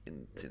spend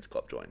since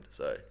Klopp joined.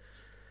 So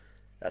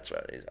that's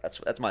right. It is.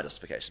 That's my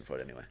justification for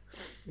it anyway.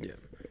 Yeah.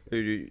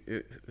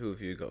 Who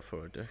have you got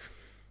for it, Dick?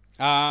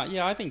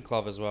 Yeah, I think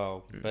Klopp as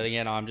well. But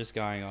again, I'm just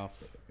going off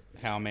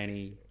how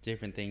many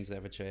different things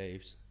they've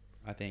achieved,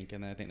 I think,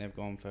 and I think they've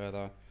gone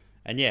further.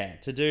 And yeah,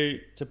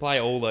 to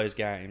play all those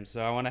games.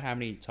 So I wonder how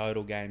many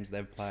total games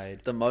they've played.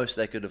 The most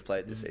they could have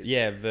played this season.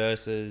 Yeah,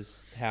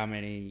 versus how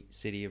many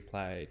City have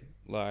played.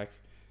 Like,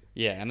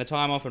 yeah, and the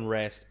time off and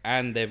rest,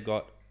 and they've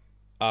got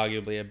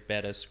arguably a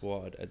better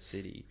squad at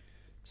City.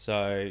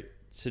 So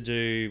to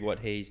do what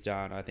he's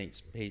done, I think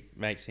he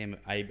makes him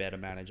a better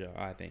manager,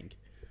 I think,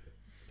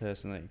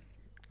 personally.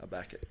 I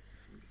back it.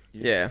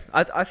 Yeah,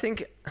 I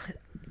think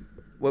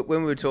when we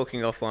were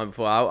talking offline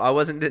before, I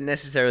wasn't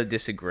necessarily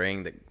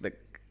disagreeing that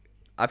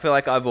I feel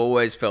like I've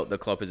always felt that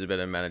Klopp is a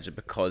better manager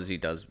because he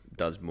does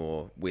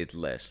more with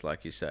less,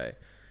 like you say.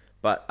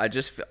 But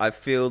I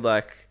feel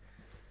like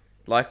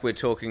we're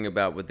talking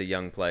about with the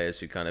young players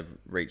who kind of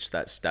reach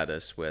that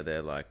status where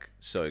they're like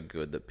so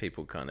good that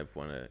people kind of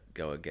want to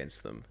go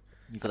against them.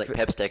 You feel like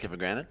Pep's taken for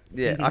granted?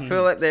 Yeah, I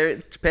feel like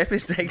Pep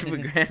is taken for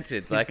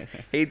granted. Like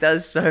he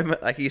does so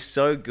much. Like he's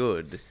so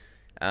good.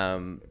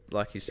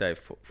 Like you say,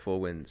 4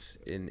 wins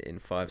in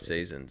 5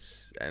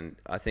 seasons, and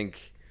I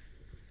think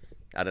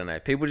I don't know.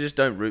 People just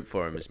don't root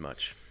for him as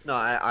much. No,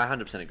 I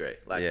 100% agree.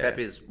 Like Yeah. Pep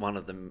is one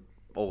of the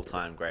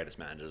all-time greatest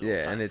managers of all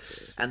Yeah, time.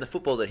 and the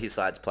football that his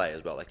sides play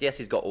as well. Like, yes,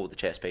 he's got all the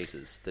chess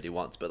pieces that he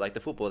wants, but like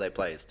the football they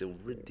play is still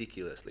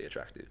ridiculously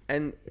attractive.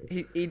 And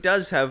he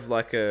does have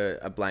like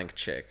a blank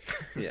check.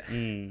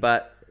 Yeah.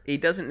 But he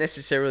doesn't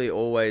necessarily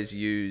always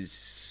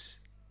use,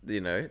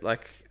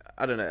 like,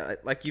 I don't know,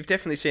 like you've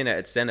definitely seen it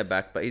at centre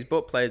back, but he's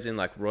bought players in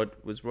like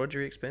was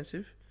Rodri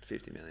expensive?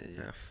 50 million.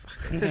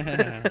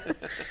 Yeah. Oh, fuck.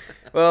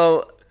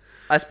 Well,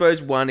 I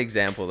suppose one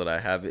example that I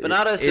have is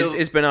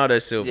Bernardo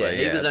Silva. Yeah,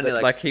 he was only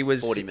like he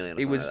was 40 million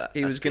or something like that.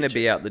 He That's was going to good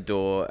be cheap. out the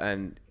door,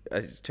 and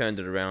turned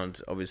it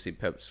around. Obviously,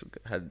 Pep's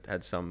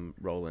had some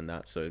role in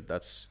that, so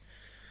that's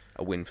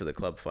a win for the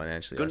club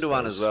financially.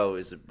 Gundogan as well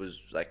was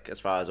like, as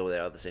far as all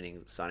their other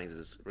signings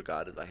is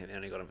regarded, like they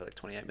only got him for like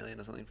 28 million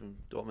or something from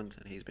Dortmund,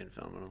 and he's been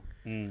phenomenal.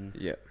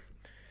 Yeah.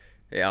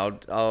 Yeah,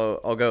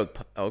 I'll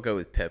go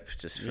with Pep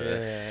just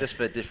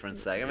for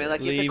difference sake. I mean,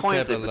 like, it's a Leave coin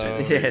Pep flip between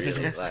alone. the two. yes,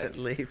 really, just like.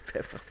 leave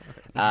Pep.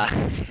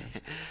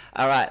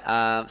 All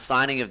right,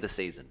 signing of the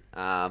season.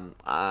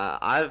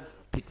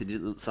 I've picked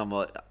a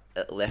somewhat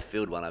left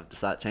field one. I've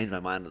decided changed my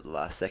mind at the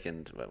last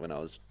second when I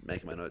was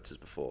making my notes as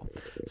before,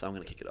 so I'm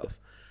going to kick it off.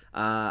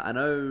 I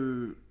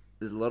know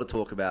there's a lot of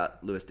talk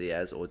about Luis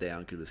Diaz or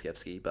Dejan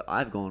Kulusevski, but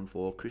I've gone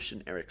for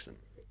Christian Eriksen.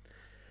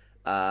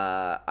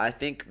 I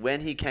think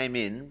when he came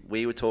in,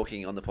 we were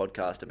talking on the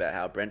podcast about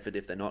how Brentford,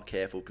 if they're not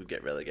careful, could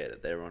get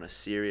relegated. They were on a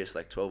serious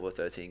 12 or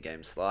 13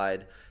 game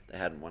slide. They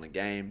hadn't won a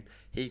game.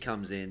 He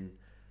comes in,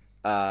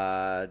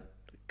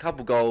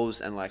 couple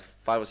goals and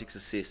 5 or 6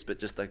 assists, but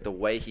just the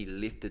way he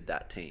lifted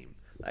that team,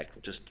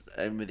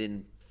 and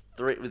within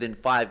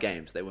 5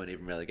 games they weren't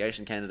even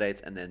relegation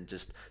candidates, and then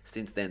just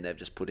since then they've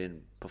just put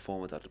in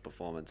performance after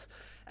performance,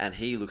 and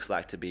he looks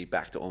like to be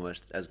back to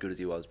almost as good as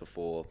he was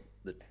before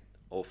the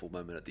awful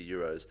moment at the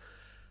Euros.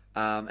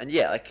 And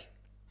yeah,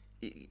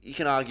 you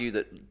can argue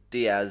that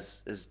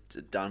Diaz has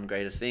done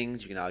greater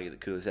things. You can argue that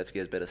Kulusevski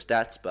has better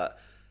stats,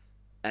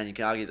 and you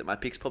can argue that my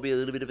pick's probably a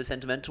little bit of a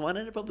sentimental one,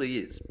 and it probably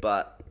is.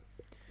 But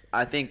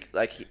I think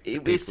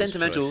it is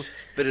sentimental, choice.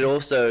 but it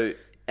also,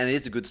 and it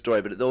is a good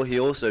story. But he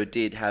also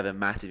did have a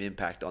massive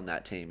impact on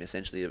that team,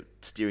 essentially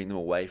steering them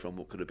away from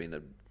what could have been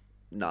a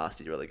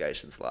nasty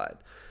relegation slide.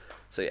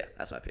 So yeah,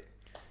 that's my pick.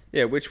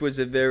 Yeah, which was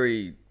a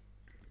very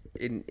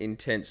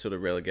intense sort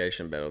of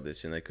relegation battle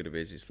this year, and they could have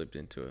easily slipped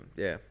into it.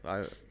 Yeah,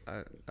 I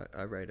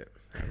rate it.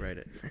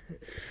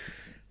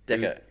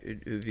 Deco.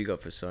 Who have you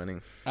got for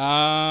signing?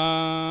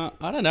 I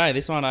don't know.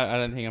 This one, I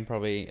don't think I'm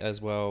probably as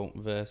well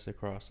versed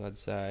across, I'd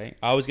say.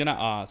 I was going to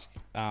ask,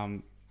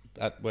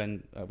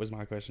 when it was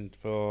my question,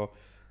 for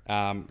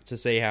to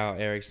see how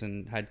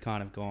Eriksen had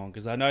kind of gone,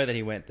 because I know that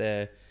he went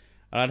there,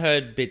 and I'd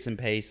heard bits and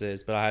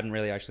pieces, but I hadn't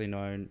really actually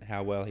known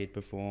how well he'd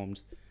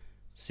performed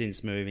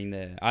since moving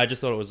there. I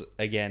just thought it was,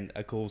 again,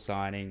 a cool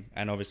signing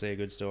and obviously a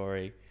good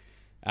story.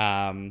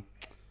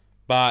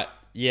 But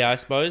I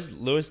suppose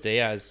Luis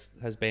Diaz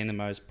has been the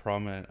most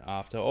prominent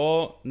after.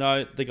 Or,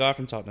 no, the guy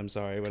from Tottenham,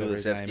 sorry, whatever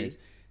his name is.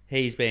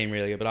 He's been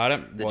really good, but I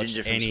don't watch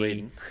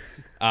any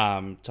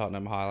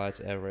Tottenham highlights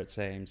ever, it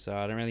seems. So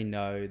I don't really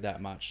know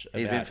that much about...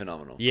 He's been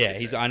phenomenal. Yeah,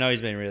 I know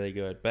he's been really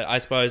good. But I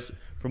suppose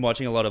from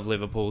watching a lot of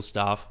Liverpool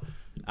stuff,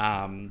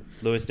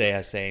 Luis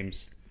Diaz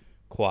seems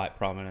quite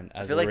prominent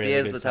as a really good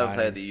Diaz is the type of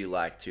player signing. that you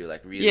like too,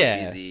 like really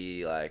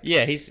busy, like...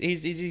 Yeah, he's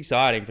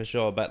exciting for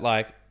sure, but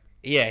like,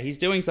 yeah, he's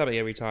doing something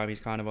every time he's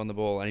kind of on the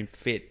ball and he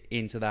fit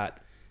into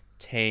that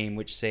team,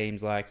 which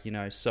seems like, you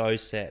know, so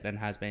set and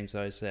has been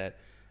so set,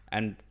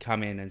 and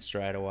come in and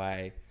straight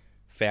away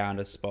found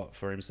a spot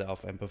for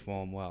himself and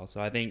perform well. So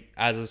I think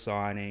as a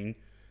signing,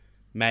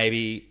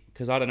 maybe,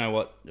 because I don't know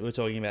what we're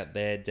talking about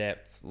their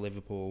depth,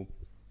 Liverpool,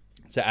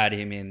 to add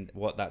him in,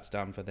 what that's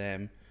done for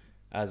them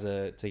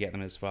to get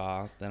them as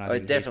far, then I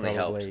think it definitely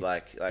probably,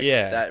 helped. Like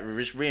yeah, that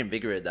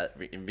reinvigorated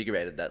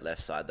that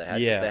left side. They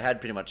had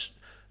pretty much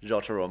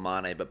Jota or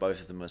Mane, but both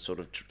of them were sort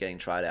of getting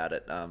tried out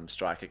at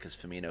striker because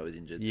Firmino was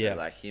injured. Yeah. So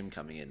like him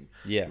coming in,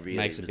 really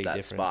makes a was big that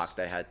difference. spark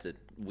they had to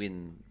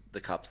win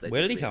the cups.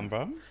 Where did he come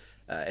from?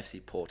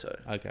 FC Porto.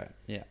 Okay,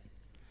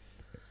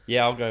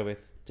 yeah, I'll go with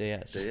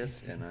Diaz.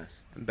 Yeah,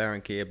 nice. And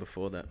Barranquilla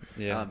before that.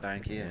 Yeah,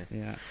 Barranquilla.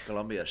 yeah,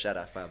 Colombia, shout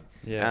out fam.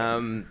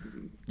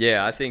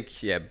 yeah. I think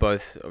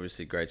both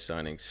obviously great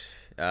signings.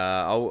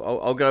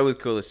 I'll go with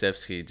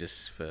Kulusevski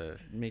just for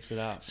Mix it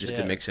up.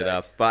 to mix it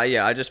up. But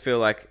yeah, I just feel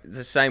like it's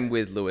the same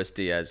with Luis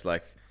Diaz.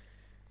 Like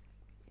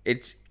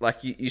it's like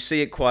you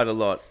see it quite a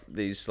lot.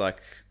 These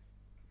like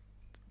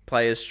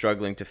players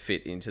struggling to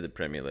fit into the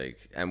Premier League,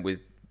 and with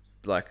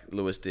like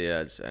Luis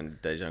Diaz and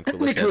Dejan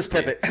Nicolas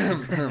Kulusevski.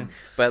 Pepe.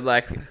 But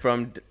like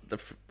from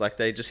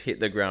they just hit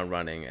the ground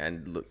running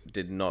and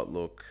did not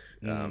look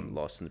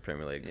lost in the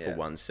Premier League for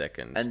 1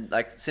 second. And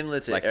like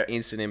similar to like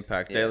instant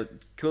impact. Yeah.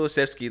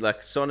 Kulusevski,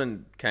 like Son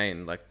and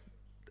Kane, like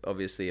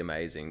obviously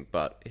amazing,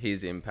 but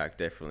his impact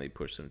definitely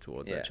pushed them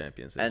towards that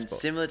Champions League and spot.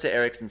 similar to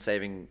Eriksen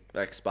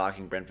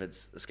sparking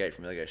Brentford's escape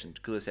from relegation,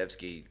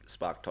 Kulusevski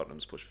sparked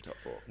Tottenham's push for top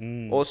four.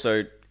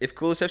 Also, if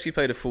Kulusevski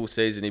played a full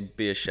season, he'd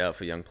be a shout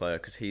for young player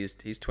because he's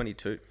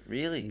 22.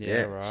 Really?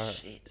 Yeah, right.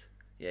 Shit.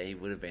 Yeah, he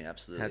would have been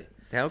absolutely.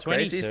 How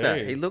crazy is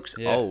that? He looks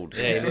old.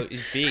 Yeah,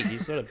 he's big.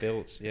 He's sort of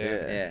built. Yeah.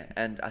 Yeah,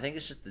 and I think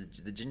it's just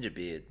the ginger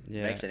beard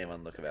makes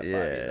anyone look about 5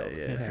 years older.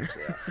 Yeah. Than they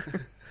actually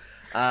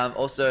are.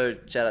 Also,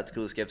 shout out to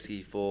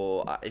Kulusevski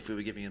for if we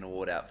were giving an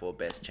award out for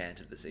best chant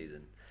of the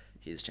season,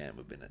 his chant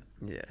would win it.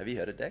 Yeah. Have you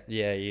heard it, Deck?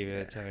 Yeah, you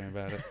were telling me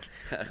about it.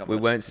 We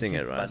won't sing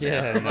it, right?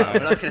 Yeah, We're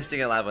not going to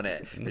sing it live on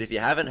air. But if you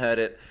haven't heard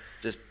it,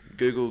 just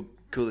Google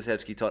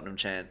Kulusevski Tottenham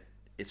chant.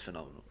 It's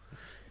phenomenal.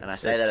 And I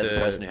say that as a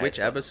person who hates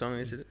Which ABBA song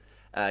is it?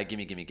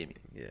 Gimme, gimme, gimme.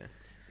 Yeah.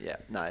 Yeah,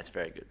 no, it's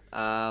very good.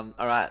 All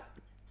right,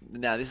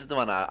 now this is the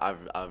one when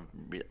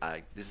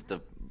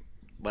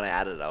I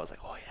added it, I was like,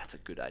 oh yeah, that's a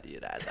good idea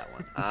to add that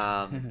one.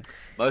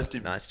 Nice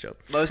job.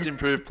 Most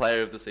improved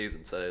player of the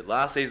season. So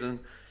last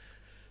season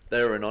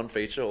they were a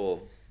non-feature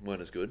or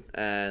weren't as good,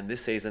 and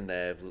this season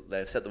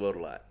they've set the world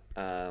alight.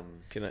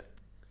 Can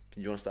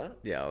You want to start?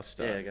 Yeah, I'll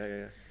start. Yeah,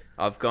 go.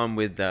 I've gone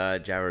with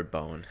Jared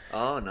Bowen.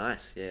 Oh,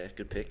 nice. Yeah,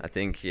 good pick. I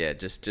think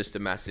just a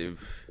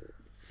massive.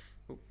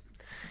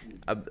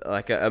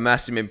 A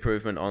massive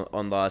improvement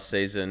on last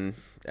season,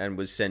 and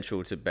was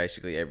central to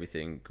basically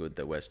everything good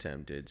that West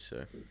Ham did.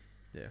 So,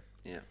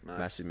 Yeah, nice.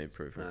 massive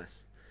improvement.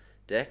 Nice.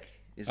 Deck?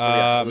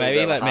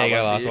 Maybe let me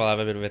go last while I have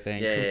a bit of a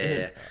think.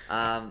 Yeah.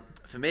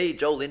 For me,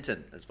 Joel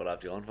Linton is what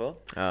I've gone for.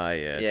 Oh,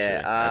 yeah. Yeah,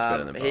 sure. That's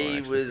better than Bowen, he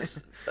actually.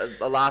 was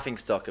a laughing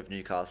stock of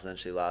Newcastle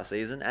essentially last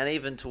season, and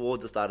even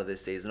towards the start of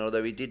this season,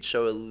 although he did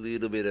show a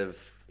little bit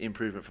of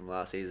improvement from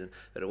last season,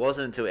 but it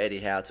wasn't until Eddie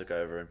Howe took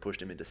over and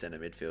pushed him into centre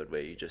midfield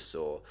where you just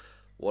saw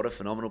what a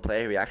phenomenal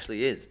player he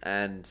actually is.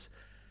 And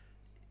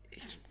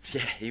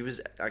yeah, he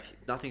was like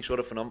nothing short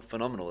of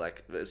phenomenal.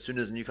 Like as soon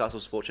as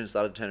Newcastle's fortune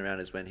started to turn around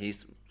is when he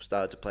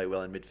started to play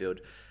well in midfield,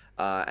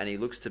 and he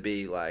looks to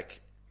be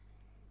like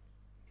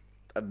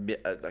I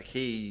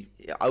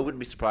wouldn't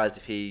be surprised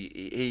if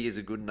he is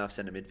a good enough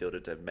centre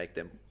midfielder to make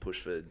them push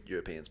for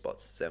European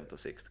spots, 7th or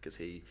 6th, because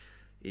he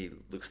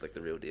looks like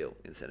the real deal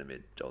in centre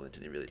mid. Joel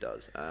Linton, he really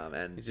does.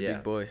 And He's a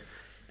big boy.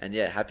 And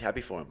yeah,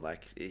 happy for him.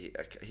 Like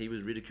he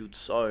was ridiculed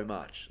so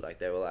much. Like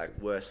they were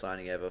like worst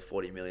signing ever,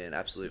 40 million,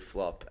 absolute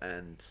flop,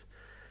 and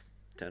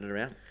turned it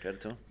around.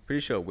 Credit to him.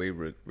 Pretty sure we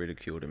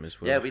ridiculed him as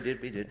well. Yeah, we did.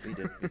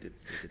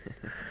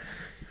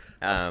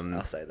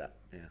 I'll say that.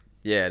 Yeah.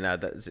 Yeah, no,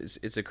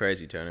 it's a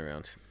crazy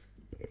turnaround,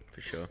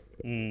 for sure.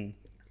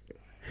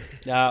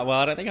 Well,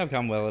 I don't think I've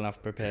come well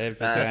enough prepared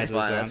for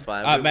That's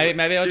fine.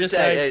 Maybe I'll just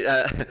say...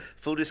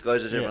 full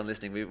disclosure to everyone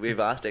listening,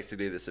 we've asked Deck to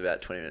do this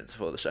about 20 minutes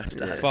before the show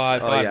started.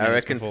 Five I minutes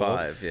reckon before.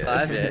 5, yeah.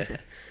 5, yeah.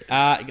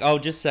 I'll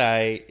just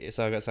say...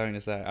 So I've got something to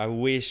say. I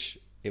wish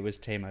it was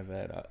Timo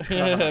Werner,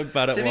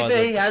 but it To be wasn't.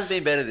 fair, he has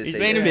been better this He's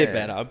season. been a bit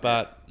better,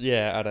 but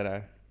yeah, I don't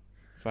know.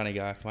 Funny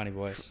guy, funny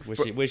voice.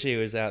 Wish he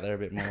was out there a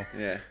bit more.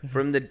 Yeah.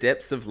 From the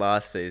depths of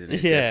last season,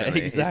 he's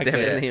Exactly. he's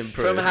definitely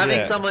improved. From having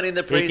Yeah. someone in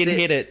the He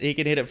preseason.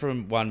 can hit it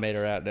from 1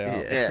 meter out now.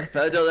 Yeah. Yeah,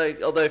 but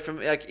although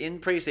from in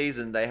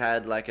preseason they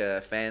had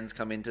fans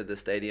come into the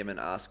stadium and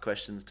ask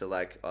questions to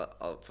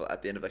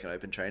at the end of an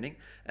open training,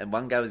 and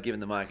one guy was given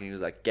the mic and he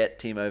was like, "Get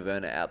Timo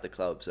Werner out the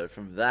club." So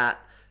from that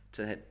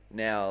to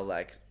now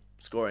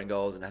scoring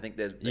goals, and I think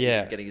they're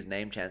getting his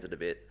name chanted a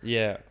bit.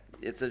 Yeah.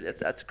 That's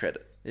a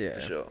credit. Yeah.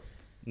 For sure.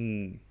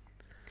 Mm.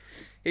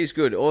 He's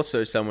good.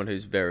 Also, someone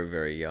who's very,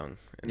 very young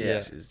and Yeah.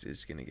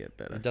 is going to get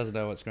better. He doesn't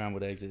know what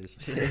scrambled eggs is.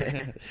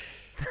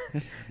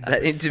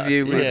 That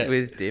interview Yeah.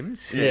 with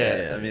Dims?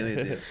 Yeah,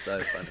 Amelia did. So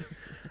funny.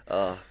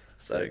 Oh,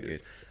 so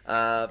good.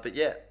 But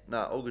yeah,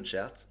 no, all good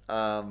shouts.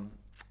 I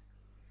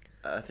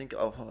think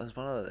there's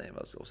one other name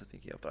I was also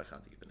thinking of, but I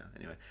can't think of it now.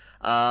 Anyway,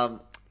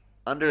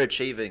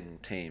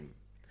 underachieving team.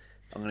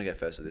 I'm gonna go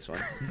first with this one.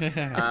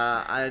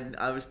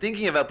 I was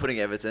thinking about putting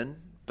Everton,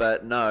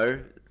 but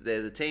no.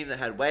 There's a team that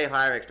had way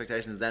higher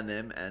expectations than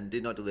them and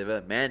did not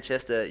deliver.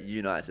 Manchester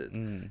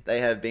United. They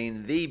have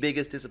been the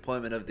biggest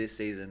disappointment of this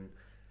season.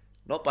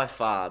 Not by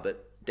far,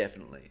 but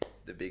definitely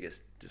the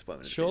biggest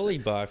disappointment of the Surely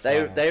season. by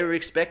far. They were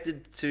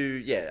expected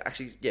to,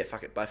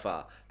 by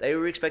far. They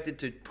were expected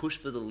to push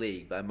for the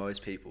league by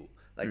most people.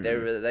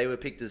 They were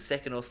picked as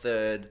second or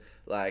third.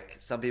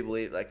 Some people,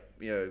 they were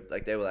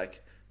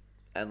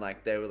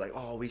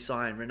oh, we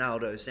signed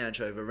Ronaldo,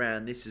 Sancho,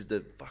 Varane. This is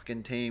the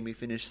fucking team. We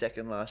finished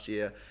second last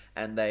year,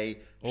 and they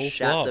All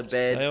shat the flopped.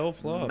 bed They all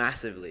flopped.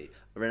 massively.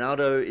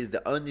 Ronaldo is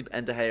the only,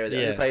 and De Gea are the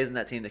Yeah. only players in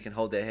that team that can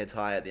hold their heads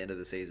high at the end of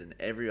the season.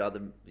 Every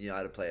other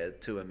United player,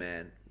 to a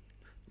man,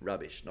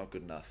 rubbish, not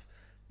good enough.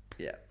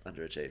 Yeah,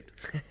 underachieved.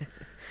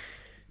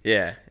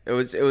 Yeah, it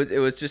was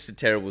just a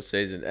terrible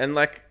season, and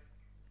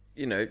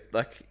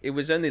it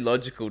was only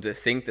logical to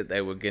think that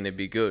they were going to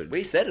be good.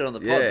 We said it on the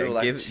pod. Yeah, We were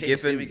like, "Jeez,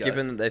 here we go."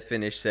 given that they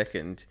finished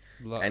second,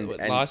 and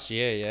Last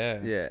year, yeah.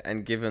 yeah,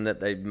 and given that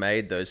they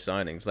made those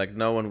signings,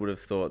 no one would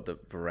have thought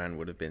that Varane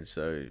would have been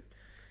so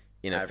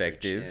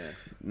ineffective.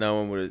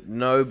 Average,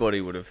 Nobody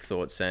would have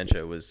thought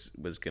Sancho was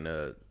going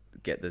to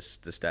get the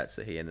stats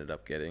that he ended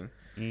up getting,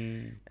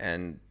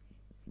 and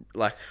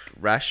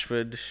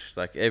Rashford,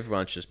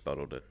 everyone's just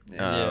bottled it.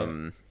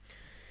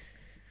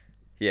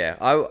 Yeah,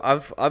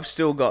 I've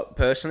still got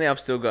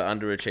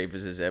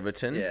underachievers as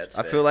Everton. Yeah, it's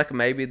I fair. feel like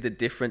maybe the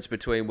difference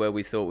between where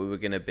we thought we were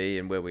going to be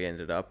and where we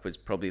ended up was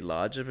probably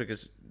larger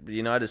because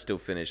United still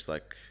finished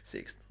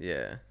Sixth.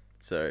 yeah.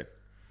 So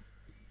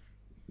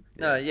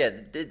No, yeah,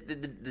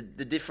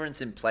 the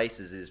difference in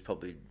places is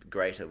probably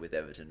greater with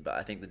Everton, but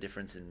I think the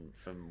difference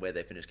from where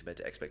they finished compared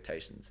to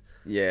expectations.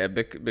 yeah,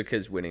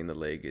 because winning the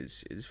league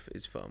is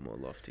far more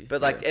lofty.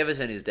 But yeah.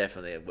 Everton is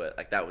definitely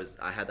that was,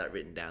 I had that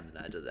written down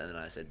and then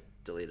I said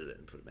deleted it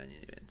and put Man U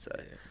in. So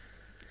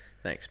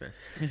Thanks, man.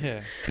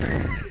 Yeah.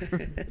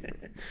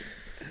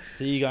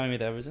 So you going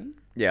with Everton?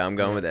 Yeah, I'm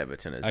going with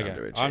Everton as Okay,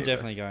 underachiever. I'm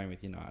definitely going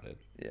with United.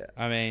 yeah,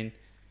 I mean,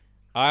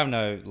 I have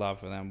no love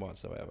for them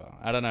whatsoever.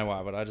 I don't know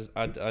why, but I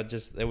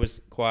just it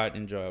was quite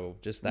enjoyable.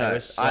 Just they were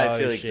so I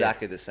feel shit.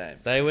 exactly the same.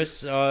 They were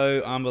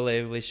so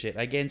unbelievably shit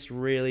against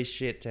really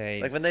shit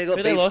teams. Like when they got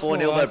Who beat lost in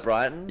the 4-0 by last-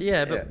 Brighton.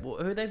 Yeah, but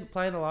who they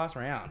play in the last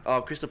round?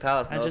 Oh, Crystal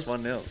Palace, and And that was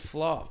just 1-0.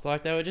 flopped.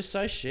 They were just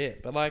so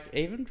shit. But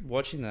even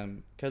watching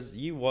them, because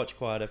you watch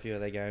quite a few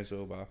of their games,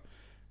 Wilbur.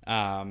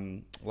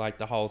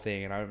 The whole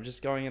thing, and I'm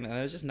just going in, and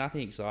there was just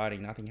nothing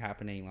exciting, nothing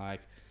happening.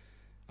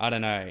 I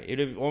don't know. It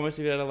would almost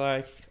be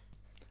better.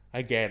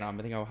 Again, I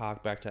think I'll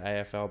hark back to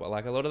AFL, but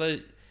a lot of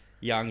the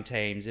young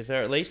teams, if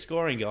they're at least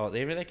scoring goals,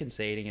 even if they're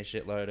conceding a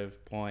shitload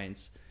of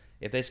points,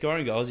 if they're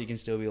scoring goals, you can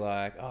still be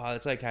like, oh,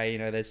 it's okay,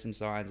 there's some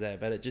signs there.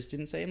 But it just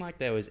didn't seem like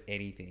there was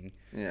anything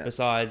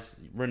besides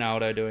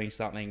Ronaldo doing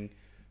something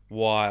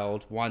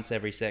wild once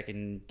every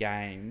second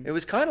game. It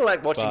was kind of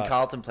like watching But-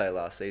 Carlton play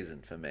last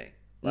season for me.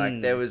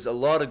 There was a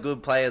lot of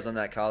good players on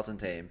that Carlton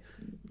team,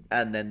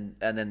 and then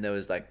there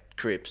was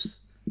Cripps,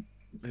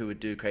 who would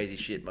do crazy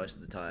shit most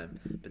of the time,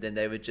 but then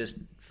they would just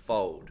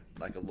fold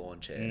like a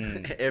lawn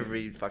chair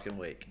every fucking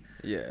week.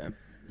 Yeah.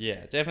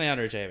 Yeah, definitely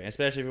underachieving,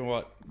 especially from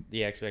what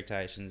the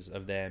expectations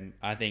of them,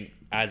 I think,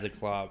 as a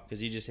club,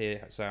 because you just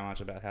hear so much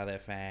about how their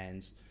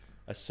fans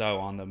are so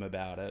on them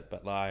about it.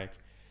 But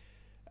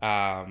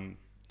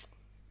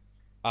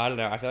I don't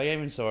know. I feel like I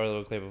even saw a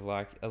little clip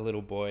of a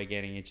little boy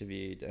getting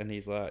interviewed, and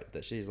she's like,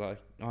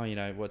 oh,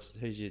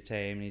 who's your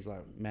team? And he's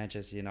like,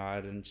 Manchester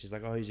United, and she's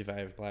like, oh, who's your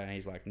favorite player? And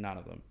he's like, none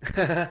of them.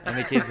 And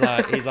the kid's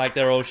he's like,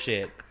 they're all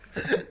shit.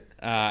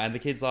 And the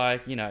kid's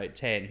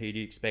 10. Who do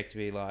you expect to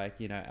be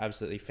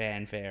absolutely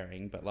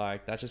fanfaring? But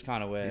that's just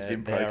kind of where He's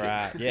been they're broken.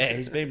 at. Yeah,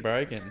 he's been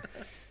broken.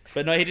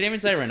 But no, he didn't even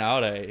say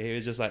Ronaldo. He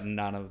was just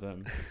none of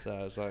them. So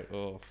I was like,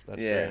 oh, that's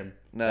grim.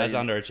 No, That's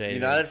underachieving.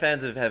 United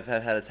fans have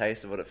had a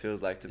taste of what it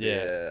feels like to be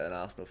Yeah. an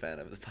Arsenal fan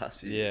over the past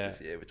few Yeah. years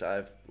this year, which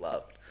I've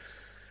loved.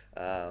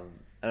 And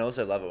I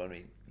also love it when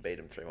we beat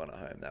them 3-1 at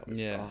home. That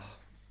was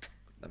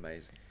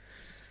amazing.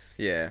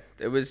 Yeah,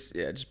 it was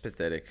just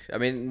pathetic. I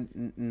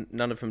mean,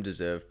 none of them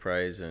deserve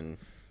praise, and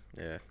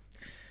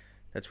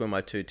That's where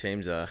my two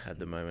teams are at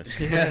the moment.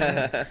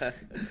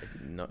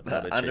 not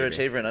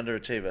Underachiever and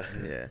underachiever.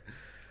 Yeah,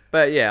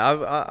 but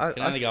yeah,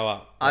 Can only go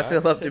up. I right?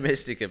 feel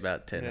optimistic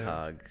about Ten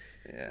Yeah. Hag.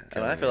 Yeah,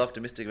 and I feel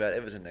optimistic about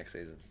Everton next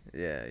season.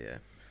 Yeah.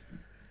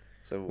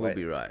 So We'll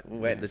be right. We'll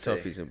wait The and see.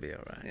 Toffees will be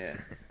all right.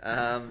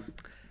 Yeah.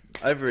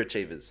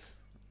 Overachievers.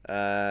 Do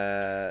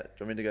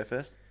you want me to go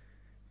first?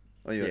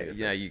 Or you want to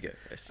go first? You go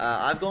first.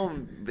 I've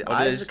gone. Or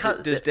does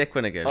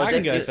Declan go? I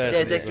can go Dex- first. Yeah,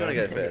 as Dex, you well. want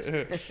to go first?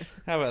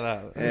 How about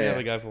that? Let me Yeah. have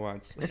a go for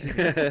once.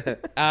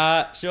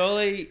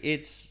 Surely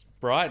it's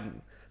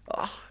Brighton.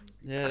 Oh,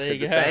 Yeah, I there said you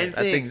the go. same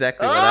That's thing.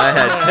 exactly what I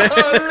had too.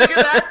 Oh, look at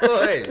that,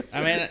 boys.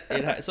 I mean,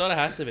 it sort of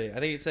has to be. I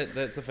think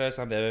that's the first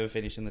time they've ever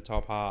finished in the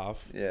top half.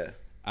 Yeah.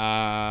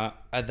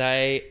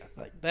 They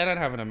don't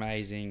have an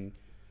amazing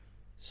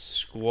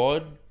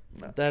squad.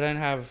 No. They don't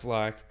have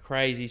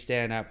crazy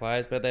standout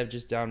players, but they've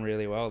just done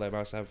really well. They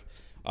must have.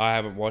 I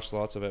haven't watched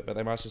lots of it, but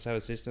they must just have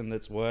a system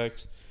that's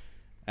worked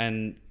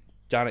and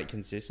done it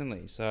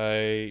consistently.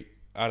 So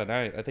I don't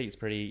know. I think it's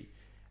pretty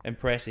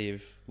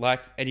impressive.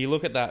 And you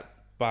look at that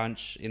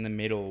bunch in the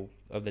middle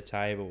of the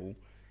table,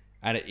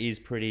 and it is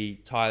pretty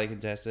tightly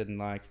contested.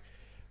 And I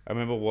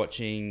remember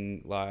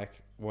watching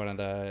one of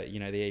the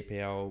the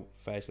EPL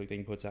Facebook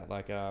thing puts out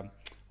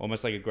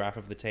almost like a graph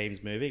of the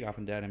teams moving up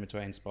and down in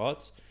between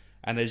spots,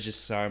 and there's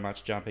just so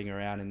much jumping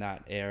around in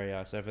that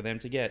area. So for them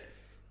to get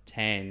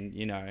 10,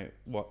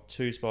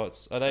 2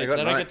 spots? They got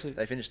don't ninth. get to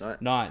They finished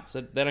ninth. ninth,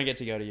 so they don't get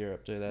to go to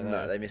Europe, do they?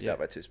 No, they missed out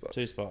by 2 spots.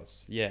 2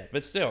 spots, yeah,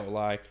 but still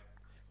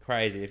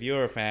crazy. If you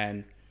were a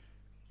fan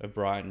of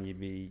Brighton,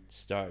 you'd be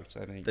stoked.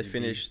 I think They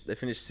finished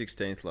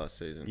 16th last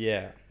season.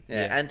 Yeah.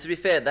 Yeah, and to be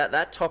fair,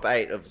 that top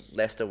 8 of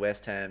Leicester,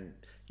 West Ham,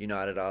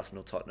 United,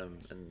 Arsenal, Tottenham,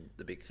 and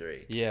the big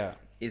 3 Yeah.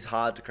 is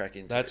hard to crack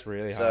into. That's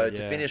really so hard,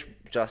 to yeah. finish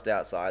just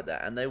outside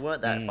that, and they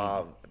weren't that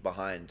far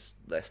behind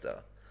Leicester.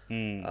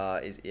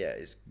 Is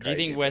crazy. Do you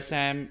think West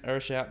Ham are a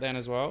shout then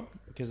as well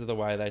because of the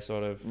way they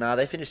sort of? No,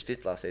 they finished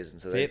 5th last season,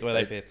 so Fifth? Were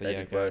they they fifth? They Yeah,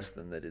 did okay. worse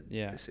than they did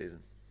Yeah. this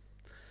season.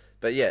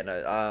 But yeah,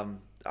 no,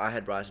 I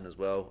had Brighton as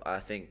well. I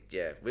think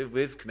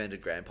we've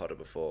commended Graham Potter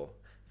before,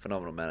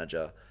 phenomenal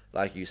manager.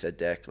 Like you said,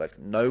 Deck,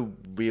 no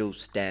real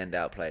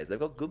standout players. They've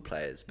got good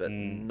players, but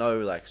no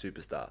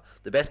superstar.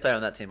 The best player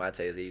on that team, I'd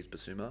say, is Yves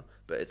Bissouma,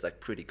 but it's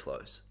pretty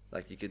close.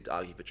 You could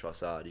argue for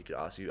Trossard, you could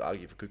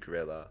argue for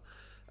Cucurella,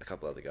 a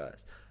couple other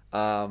guys.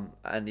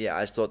 And yeah,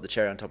 I just thought the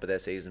cherry on top of their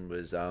season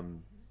was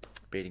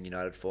beating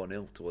United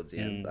 4-0 towards the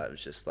end. That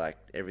was just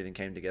everything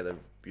came together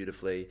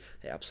beautifully.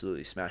 They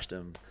absolutely smashed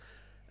them.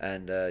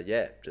 And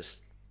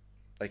just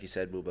like you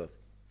said, Wilbur,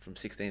 from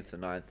 16th to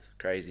 9th,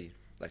 crazy.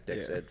 Like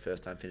Deck said,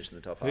 first time finished in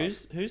the top half.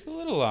 Who's the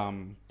little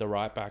the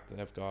right back that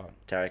they've got?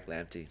 Tarek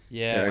Lamptey.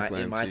 Yeah,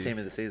 In my Lamptey. team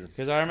of the season.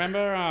 because I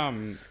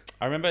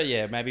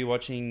remember maybe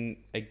watching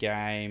a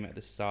game at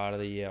the start of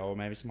the year or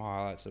maybe some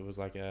highlights. It was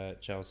a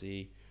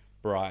Chelsea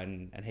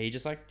Brighton, and he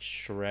just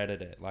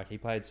shredded it. He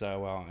played so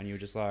well, and you were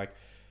just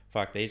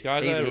fuck, these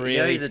guys are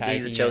really he's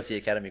taking a Chelsea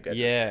Academy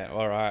graduate. Yeah,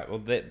 all right. Well,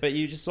 but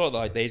you just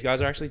saw these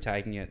guys are actually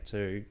taking it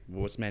to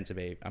what's meant to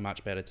be a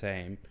much better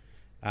team,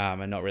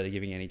 and not really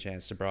giving any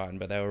chance to Brighton.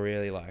 But they were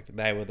really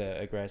they were the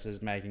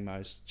aggressors, making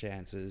most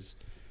chances,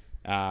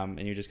 and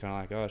you're just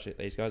kind of oh shit,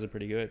 these guys are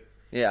pretty good.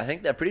 Yeah, I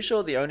think they're pretty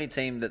sure the only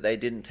team that they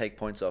didn't take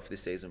points off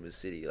this season was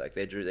City.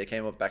 They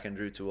came up back and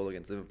drew 2-2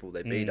 against Liverpool.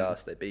 They beat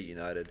us. They beat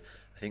United.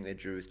 I think they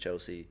drew with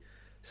Chelsea.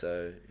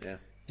 So yeah.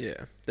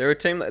 Yeah, they're a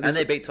team And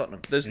they beat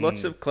Tottenham. There's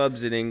lots of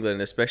clubs in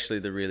England, especially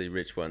the really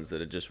rich ones,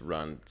 that are just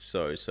run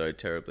so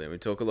terribly. And we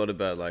talk a lot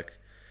about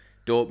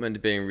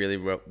Dortmund being really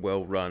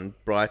well run.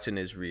 Brighton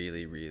is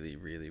really, really,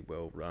 really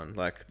well run.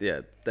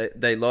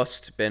 They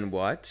lost Ben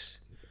White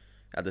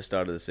at the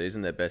start of the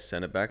season, their best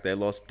centre back. They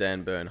lost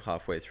Dan Burn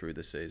halfway through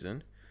the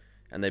season,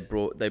 and they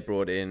brought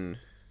in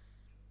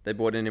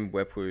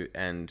Mbwepu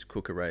and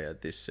Cucurella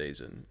this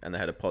season, and they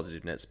had a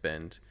positive net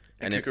spend.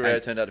 And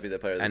Cucurella turned out to be their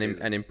player of the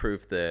season. And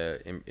improved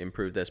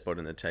their spot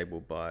in the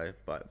table by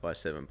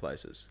 7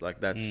 places.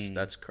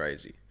 That's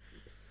crazy.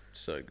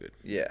 So good.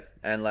 Yeah,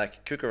 and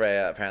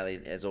Cucurella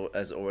apparently has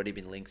already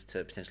been linked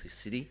to potentially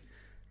City.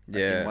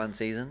 In one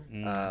season.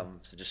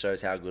 So it just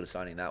shows how good a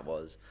signing that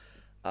was.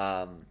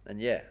 And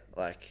yeah,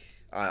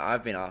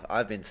 I've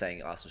been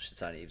saying Arsenal should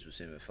sign Yves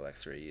Bissouma for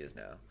 3 years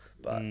now.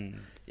 But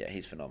yeah,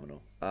 he's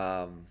phenomenal.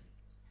 But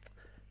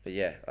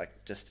yeah,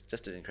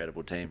 just an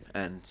incredible team,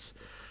 and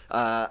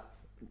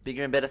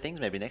bigger and better things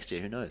maybe next year.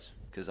 Who knows?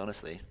 Because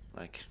honestly,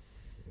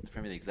 the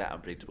Premier League's that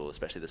unpredictable,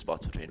 especially the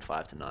spots between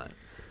 5 to 9.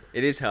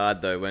 It is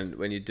hard though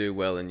when you do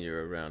well and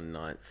you're around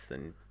 9th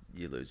and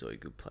you lose all your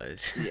good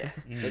players. Yeah.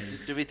 But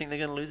do we think they're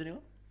going to lose anyone?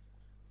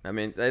 I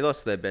mean, they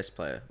lost their best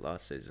player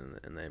last season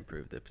and they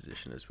improved their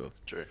position as well.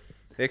 True.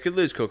 They could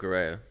lose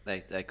Cucurella.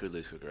 They could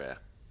lose Cucurella.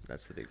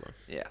 That's the big one.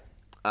 Yeah.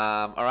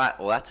 All right.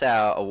 Well, that's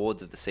our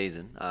awards of the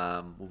season.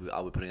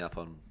 I'll be putting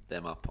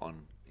them up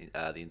on the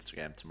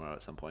Instagram tomorrow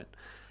at some point.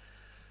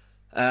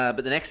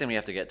 But the next thing we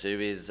have to get to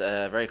is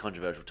a very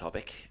controversial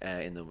topic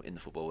in the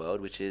football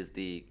world, which is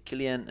the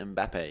Kylian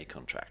Mbappe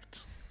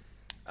contract.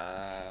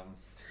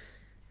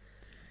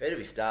 Where do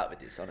we start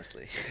with this,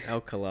 honestly? Al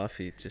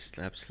Khalafi, just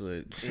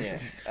absolute. Yeah.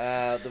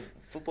 The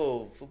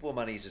football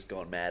money has just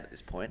gone mad at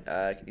this point.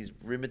 He's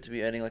rumoured to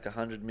be earning like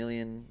 100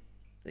 million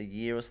a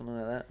year or something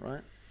like that,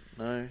 right?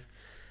 No?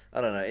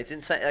 I don't know. It's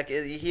insane. Like,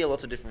 you hear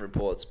lots of different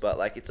reports, but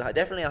like it's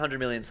definitely 100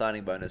 million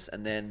signing bonus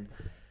and then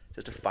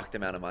just a fucked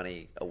amount of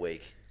money a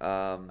week.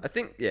 I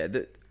think, yeah,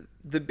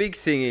 the big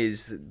thing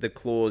is the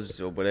clause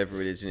or whatever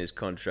it is in his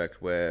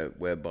contract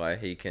whereby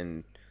he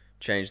can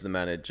change the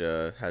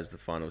manager, has the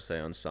final say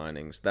on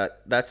signings.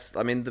 That's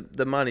I mean,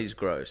 the money's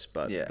gross,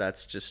 but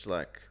that's just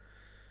like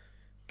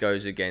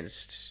goes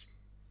against,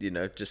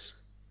 just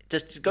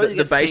goes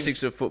the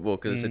basics of football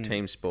because it's a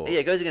team sport. Yeah,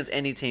 it goes against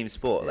any team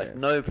sport. Like,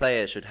 no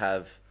player should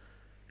have...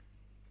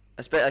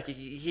 Like, you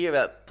hear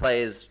about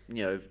players,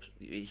 you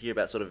hear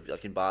about sort of,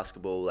 like, in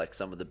basketball, like,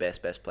 some of the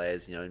best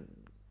players,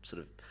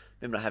 sort of,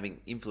 maybe not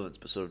having influence,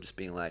 but sort of just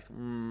being like,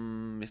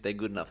 if they're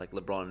good enough, like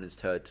LeBron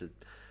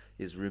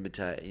is rumoured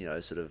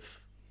to, sort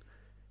of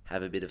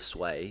have a bit of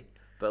sway.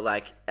 But,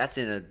 like, that's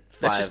in a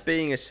That's just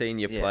being a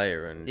senior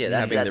player and having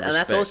that's the respect. And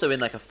that's also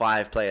in, like, a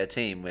 5-player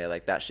team where,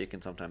 like, that shit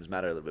can sometimes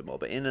matter a little bit more.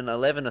 But in an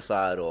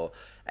 11-a-side or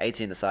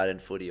 18-a-side in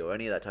footy or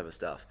any of that type of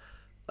stuff,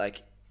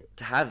 like,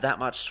 to have that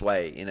much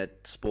sway in a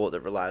sport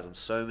that relies on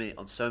so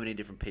many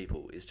different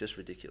people is just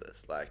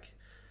ridiculous. Like,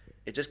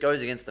 it just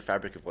goes against the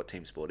fabric of what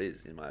team sport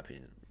is, in my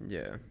opinion.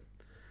 Yeah.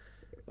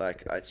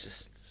 Like,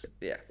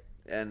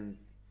 and...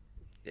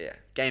 Yeah,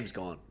 game's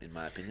gone, in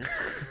my opinion.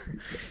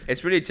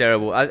 It's pretty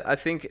terrible. I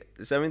think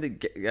something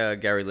that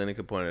Gary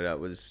Lineker pointed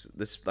out was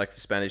this, like the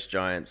Spanish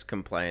Giants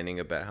complaining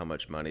about how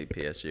much money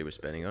PSG was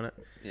spending on it.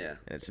 Yeah,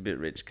 and it's a bit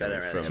rich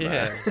coming from.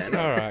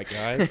 All right,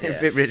 guys. A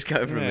bit rich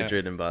coming from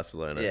Madrid and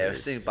Barcelona. Yeah, we've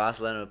seen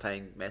Barcelona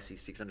paying Messi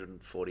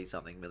 640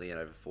 something million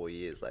over 4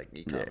 years. Like,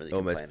 you can't really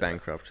almost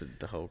bankrupted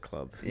the whole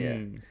club. Yeah,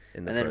 and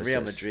then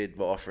Real Madrid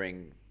were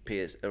offering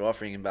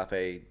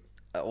Mbappe.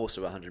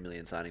 Also a 100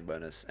 million signing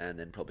bonus, and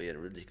then probably a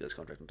ridiculous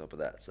contract on top of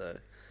that. So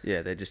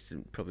yeah, they just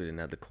probably didn't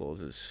have the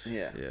clauses.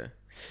 Yeah.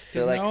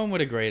 Because no one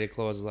would agree to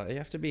clauses like that. You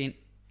have to be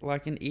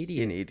an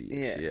idiot. An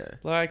idiot. Yeah.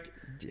 Like,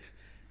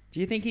 do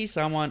you think he's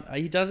someone?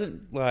 He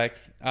doesn't, like,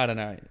 I don't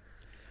know,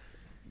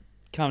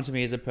 come to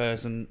me as a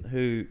person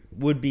who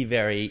would be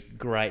very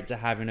great to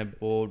have in a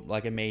board,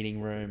 like a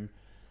meeting room.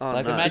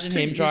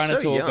 Imagine him trying to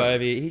talk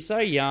over you. He's so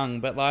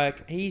young, but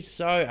like he's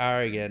so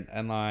arrogant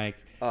and like.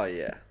 Oh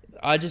yeah.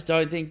 I just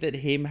don't think that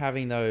him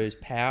having those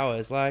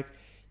powers, like,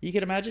 you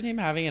could imagine him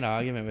having an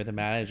argument with a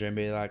manager and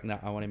be like, no,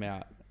 I want him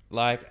out.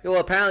 Like,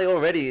 well, apparently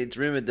already it's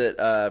rumoured that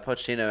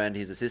Pochettino and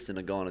his assistant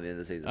are gone at the end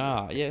of the season.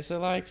 Oh, yeah, so,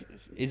 like,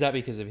 is that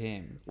because of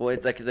him? Well,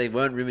 it's like they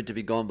weren't rumoured to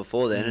be gone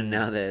before then, and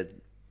now they're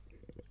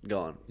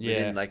gone. Yeah.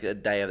 Within, like, a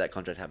day of that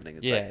contract happening.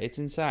 It's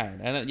insane.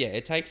 And,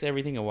 it takes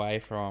everything away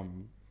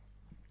from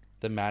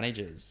the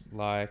managers,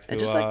 like,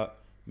 who are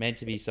meant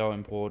to be so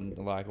important,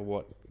 like,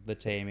 what the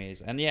team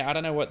is. And I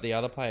don't know what the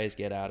other players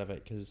get out of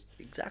it because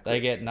they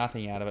get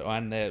nothing out of it.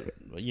 And they're,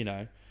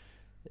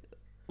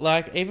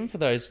 like, even for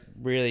those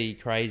really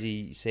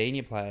crazy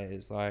senior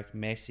players like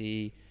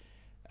Messi,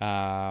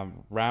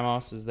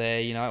 Ramos is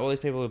there, all these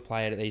people who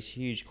played at these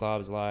huge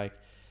clubs, like,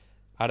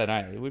 I don't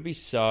know, it would be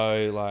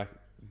so, like,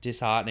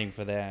 disheartening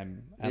for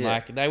them, and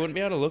like they wouldn't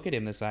be able to look at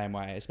him the same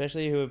way,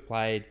 especially who have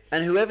played.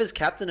 And whoever's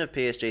captain of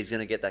PSG is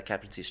going to get that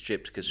captaincy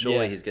stripped because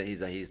surely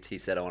he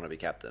said I want to be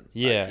captain.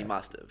 Yeah, like, he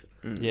must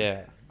have.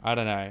 Yeah, I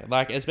don't know,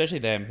 like especially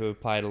them who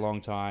have played a long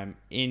time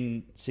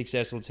in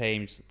successful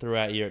teams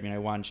throughout Europe.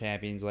 Won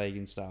Champions League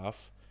and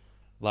stuff.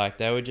 Like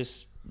they would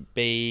just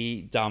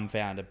be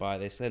dumbfounded by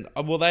this, and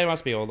well, they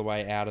must be all the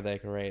way out of their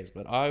careers.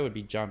 But I would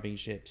be jumping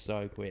ship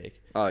so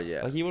quick. Oh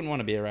yeah, like you wouldn't want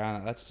to be around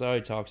that. That's so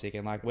toxic,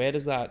 and like where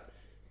does that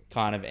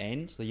kind of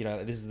end? So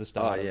this is the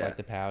start of like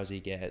the powers he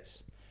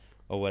gets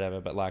or whatever,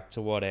 but like to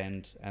what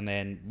end? And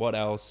then what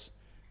else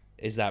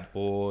is that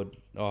board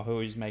or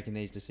who is making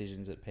these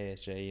decisions at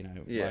PSG?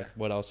 Like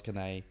what else can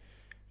they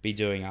be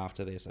doing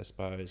after this, I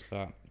suppose?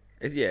 But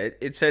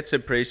it sets a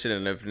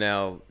precedent of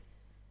now,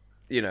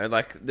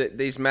 like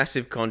these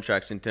massive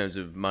contracts in terms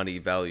of money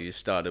value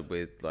started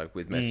with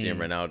Messi and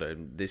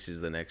Ronaldo. This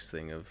is the next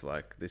thing of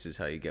like, this is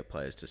how you get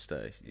players to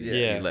stay.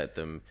 You let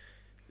them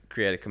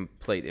create a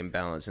complete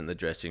imbalance in the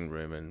dressing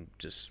room and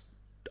just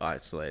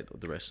isolate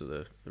the rest of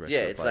the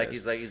players. It's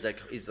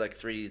he's like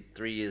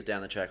three years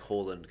down the track.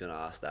 Haaland going to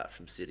ask that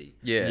from City,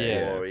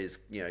 or is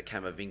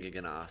Camavinga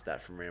going to ask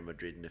that from Real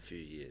Madrid in a few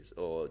years,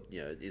 or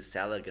is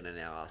Salah going to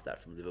now ask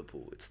that from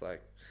Liverpool? It's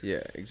like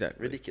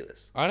exactly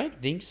ridiculous. I don't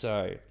think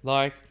so.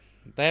 Like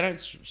they don't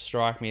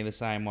strike me the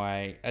same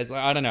way as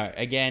like, I don't know.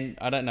 Again,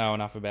 I don't know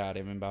enough about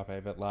him,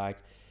 Mbappe, but like.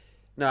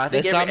 No, I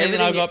think there's something that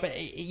I've got, but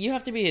you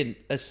have to be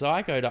a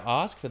psycho to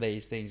ask for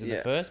these things in the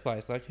first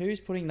place. Like, who's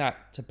putting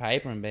that to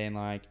paper and being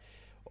like,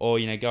 or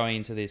going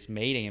into this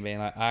meeting and being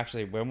like,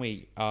 actually, when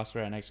we ask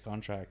for our next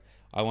contract,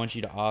 I want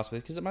you to ask for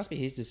this because it must be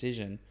his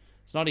decision.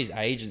 It's not his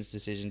agent's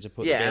decision to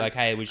be like,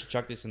 hey, we should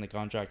chuck this in the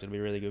contract. It'll be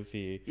really good for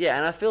you. Yeah,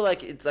 and I feel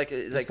like it's like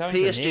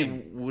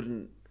PSG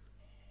wouldn't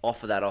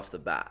offer that off the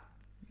bat.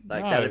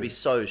 Like that'd be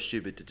so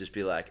stupid to just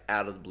be like,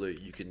 out of the blue,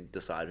 you can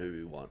decide who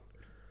we want.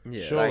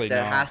 Yeah. Surely Like,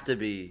 there not. has to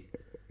be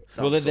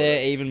some Well, sort they're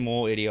of- even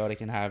more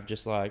idiotic and have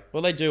just like...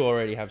 Well, they do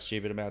already have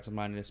stupid amounts of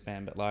money to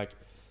spend, but like,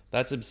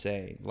 that's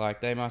obscene.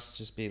 Like, they must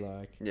just be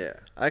like... Yeah.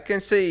 I can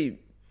see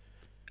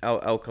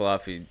Al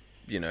Khalafi,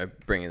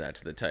 bringing that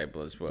to the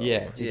table as well.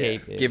 Yeah, to Yeah.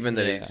 keep it. Given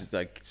that yeah. he's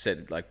like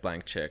said like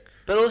blank check.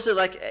 But also,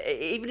 like,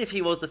 even if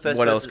he was the first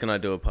What person... else can I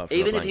do apart from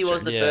Even a if he blank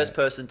was check? the Yeah. first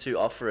person to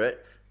offer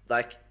it,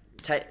 like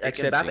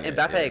Accepting it,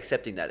 Mbappe yeah.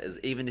 accepting that is,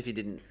 even if he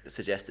didn't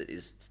suggest it,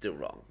 is still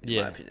wrong, in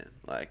Yeah. my opinion.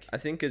 Like, I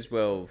think as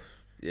well,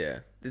 yeah,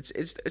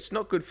 it's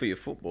not good for your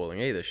footballing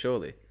either.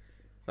 Surely,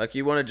 like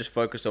you want to just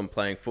focus on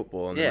playing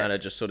football, and the Yeah.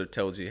 manager just sort of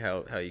tells you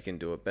how you can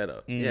do it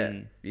better.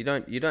 yeah. You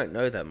don't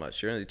know that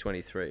much. You're only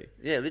 23.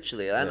 Yeah,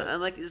 literally.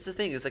 And like, it's the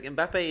thing. It's like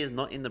Mbappe is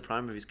not in the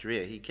prime of his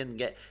career. He can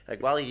get,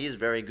 like, while he is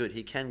very good,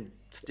 he can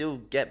still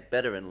get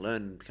better and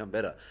learn and become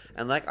better.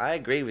 And, like, I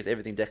agree with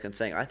everything Declan's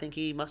saying. I think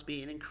he must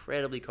be an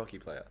incredibly cocky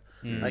player.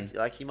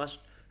 Like he must,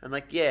 and,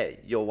 like, yeah,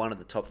 you're one of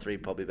the top 3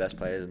 probably best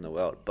players in the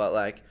world. But,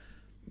 like,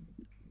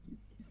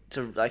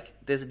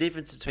 there's a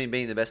difference between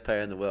being the best player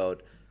in the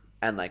world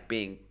and, like,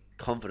 being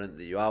confident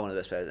that you are one of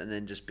the best players, and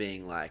then just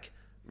being, like,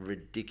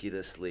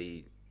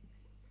 ridiculously,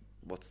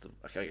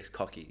 I guess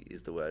cocky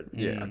is the word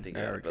I'm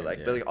thinking of, but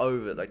arrogant, like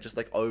over, like, just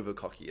like over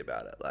cocky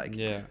about it, like,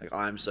 Yeah. like,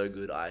 I'm so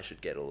good, I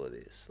should get all of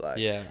this, like,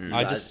 Yeah. you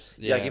I guys- just-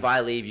 like, yeah. if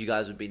I leave, you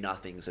guys would be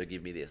nothing, so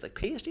give me this. Like,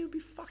 PSG would be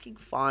fucking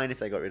fine if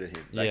they got rid of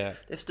him. Like, Yeah.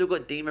 they've still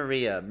got Di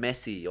Maria,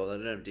 Messi, or they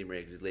don't have Di Maria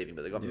because he's leaving,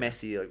 but they've got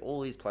Messi, like,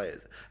 all these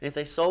players, and if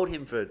they sold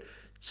him for,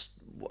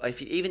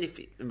 even if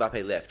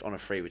Mbappe left on a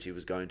free, which he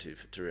was going to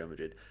Real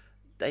Madrid,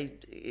 they,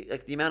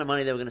 like, the amount of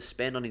money they were going to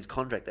spend on his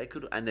contract, they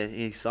could, and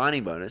his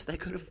signing bonus, they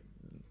could have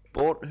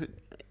bought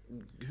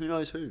who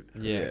knows who.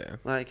 Yeah.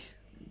 Like,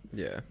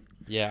 yeah.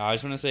 Yeah, I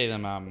just want to see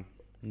them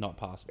not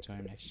pass it to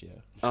him next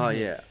year. oh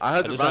yeah, I I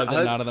hope just hope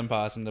that none of them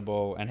pass him the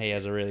ball and he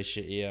has a really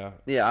shit year.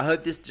 yeah, I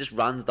hope this just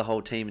runs the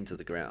whole team into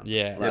the ground.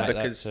 Yeah, Like, like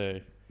because- that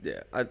too.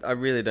 Yeah, I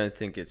really don't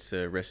think it's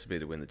a recipe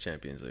to win the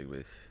Champions League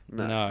with.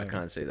 No. I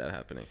can't see that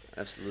happening.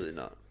 absolutely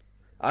not.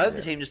 I hope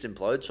the team just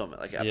implodes from it.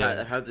 Like,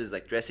 Yeah. I hope there's,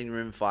 like, dressing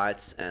room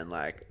fights and,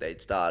 like, they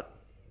start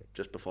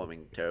just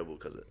performing terrible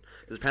because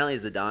apparently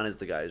Zidane is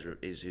the guy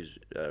who's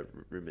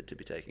rumored to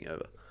be taking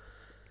over.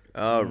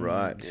 Oh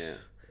right. Yeah.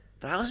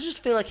 But I also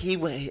just feel like he's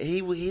not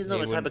He the type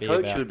wouldn't of be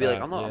coach who about would be like,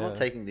 that, I'm not yeah.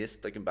 taking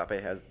this. Like,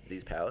 Mbappe has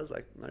these powers.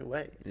 Like, no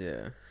way.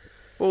 Yeah.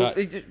 Well,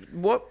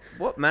 But-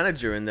 what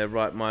manager in their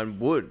right mind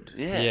would?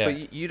 Yeah. Yeah.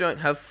 But you don't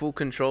have full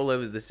control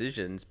over the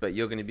decisions, but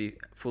you're going to be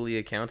fully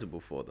accountable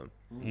for them.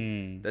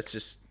 Mm. That's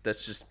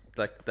just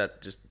like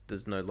that. Just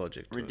there's no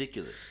logic to it.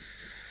 Ridiculous.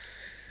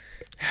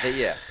 But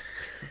yeah,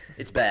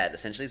 it's bad,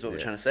 essentially, is what we're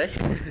trying to say.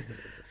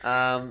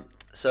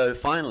 So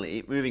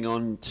finally, moving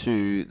on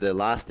to the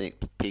last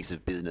piece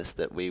of business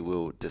that we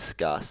will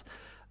discuss,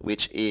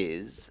 which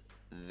is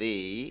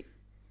the...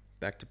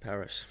 Back to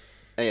Paris.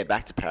 Oh yeah,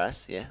 back to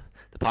Paris, yeah.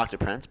 The Parc des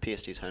Princes,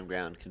 PSG's home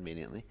ground,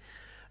 conveniently.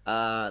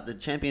 The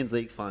Champions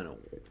League final.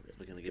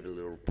 We're going to give it a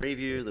little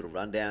preview, a little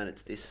rundown.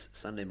 It's this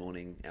Sunday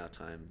morning, our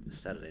time,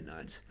 Saturday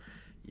night,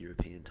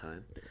 European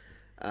time.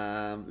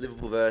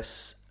 Liverpool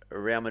versus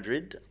Real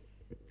Madrid.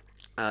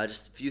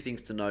 Just a few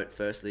things to note.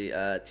 Firstly,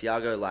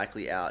 Thiago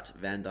likely out,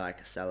 Van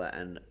Dijk, Salah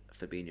and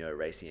Fabinho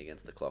racing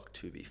against the clock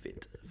to be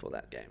fit for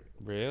that game.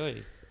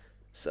 Really?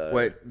 So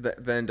Wait,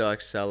 Van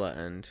Dijk, Salah,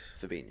 and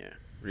Fabinho.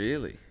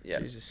 really? Yeah.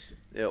 Jesus.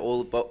 Yeah,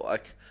 all but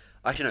like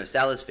actually no,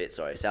 Salah's fit.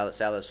 Sorry,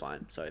 Salah's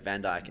fine. Sorry,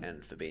 Van Dijk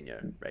and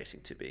Fabinho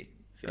racing to be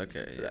fit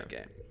Okay, for yeah. that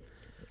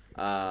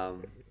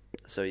game.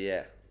 So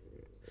yeah,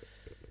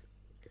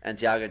 and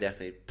Thiago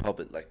definitely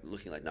probably like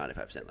looking like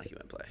 95% like he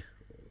won't play.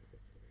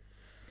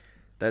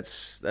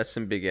 That's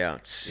some big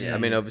outs. Yeah. I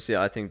mean, obviously,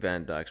 I think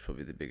Van Dijk's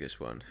probably the biggest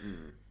one.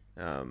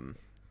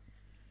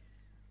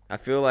 I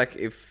feel like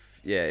if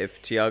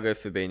Thiago,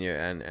 Fabinho,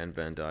 and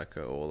Van Dijk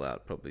are all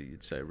out, probably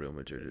you'd say Real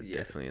Madrid are Yeah.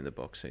 definitely in the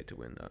box seat to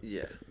win that.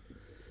 Yeah.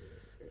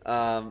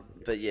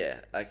 But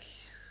yeah, like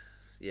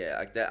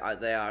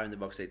they are in the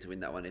box seat to win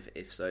that one.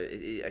 If so,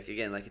 like,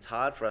 again, like it's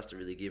hard for us to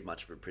really give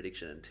much of a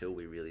prediction until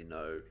we really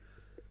know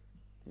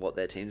what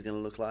their team's going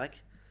to look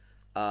like.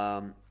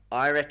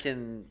 I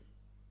reckon,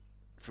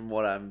 from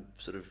what I'm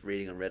sort of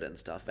reading on Reddit and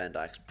stuff, Van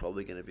Dijk's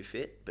probably going to be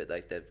fit, but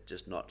like they've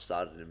just not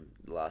started him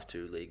the last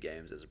 2 league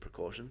games as a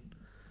precaution.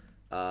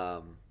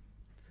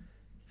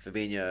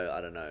 Fabinho,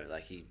 I don't know,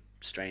 like he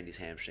strained his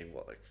hamstring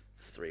like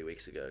 3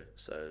 weeks ago,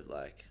 so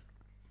like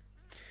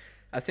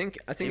I think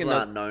people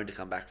aren't known to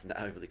come back from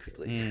that overly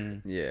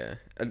quickly. Yeah.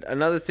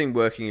 Another thing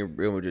working in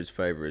Real Madrid's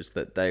favour is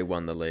that they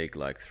won the league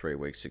like 3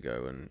 weeks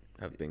ago and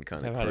have been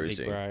kind They've of had a big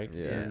cruising. break.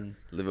 Yeah. Mm.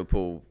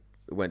 Liverpool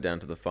went down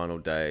to the final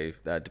day.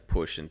 They had to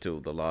push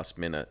until the last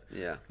minute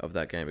Yeah. of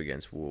that game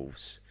against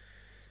Wolves.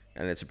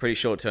 And it's a pretty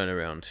short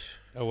turnaround.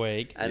 A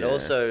week. And Yeah.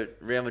 also,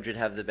 Real Madrid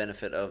have the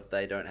benefit of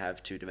they don't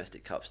have 2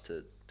 domestic cups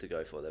to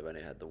go for. They've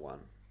only had the one.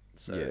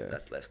 So Yeah.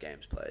 that's less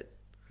games played.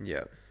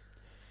 Yeah.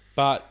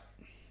 But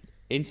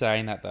in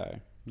saying that, though,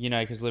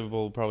 because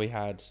Liverpool probably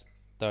had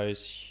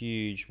those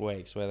huge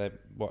weeks where they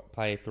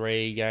play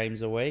 3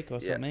 games a week or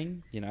Yeah.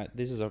 something.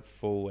 This is a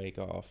full week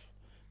off.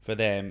 for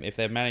them, if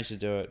they've managed to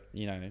do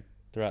it,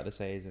 throughout the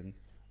season,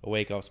 a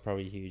week off's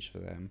probably huge for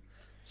them.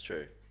 It's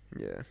true.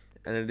 Yeah,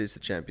 and it is the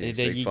Champions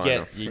Then League you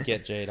final.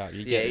 get G'd up.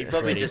 You'd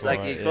probably just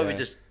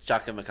just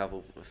chuck him a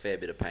fair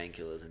bit of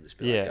painkillers and just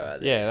be like, go out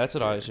there. Yeah, that's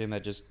what I assume. They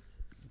just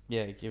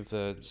give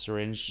the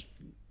syringe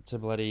to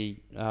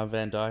bloody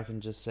Van Dijk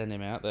and just send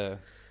him out there.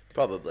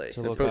 Probably.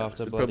 To look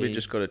after They've probably bloody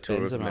just got a tour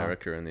Benzema. of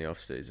America in the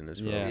off season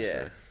as well.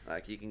 Yeah. Yeah,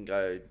 you can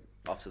go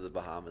off to the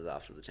Bahamas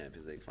after the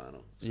Champions League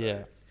final. So,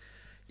 Yeah.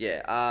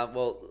 Yeah.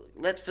 Well,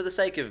 for the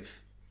sake of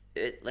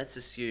it, let's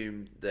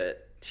assume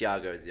that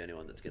Thiago is the only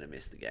one that's going to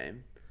miss the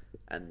game,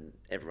 and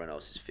everyone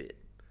else is fit.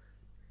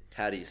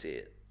 How do you see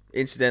it?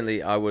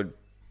 Incidentally, I would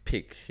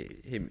pick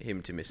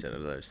him to miss out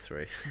of those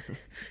three.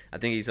 I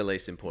think he's the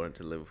least important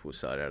to Liverpool's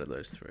side out of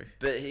those three.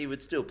 But he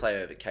would still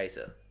play over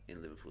Keita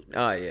in Liverpool's midfield.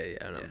 Oh yeah.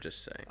 And I'm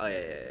just saying. Oh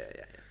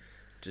yeah.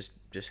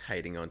 Just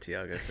hating on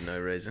Thiago for no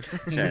reason.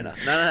 Fair enough.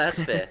 No,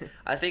 that's fair.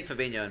 I think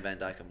Fabinho and Van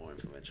Dijk are more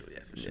influential,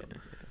 for sure.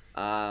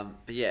 Yeah.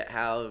 But yeah,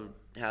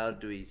 how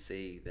do we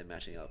see them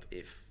matching up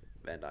if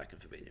Van Dijk and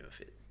Fabinho are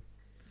fit?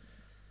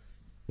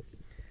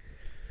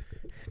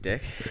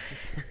 Deck.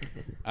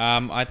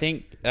 I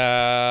think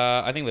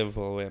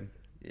Liverpool will win.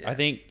 Yeah. I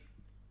think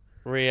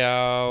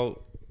Real,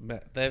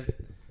 they've,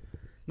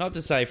 not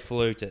to say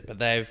fluked it, but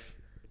they've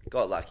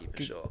Got lucky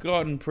for sure.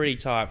 gotten pretty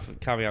tight for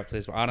coming up to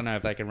this one. I don't know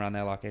if they can run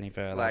their luck any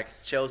further. Like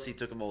Chelsea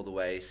took them all the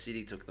way,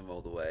 City took them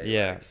all the way.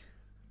 Yeah.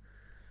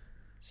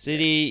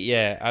 City,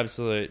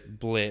 absolute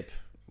blip.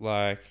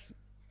 Like,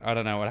 I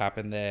don't know what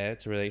happened there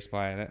to really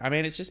explain it. I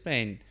mean, it's just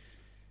been,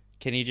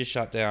 can you just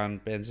shut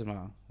down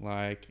Benzema?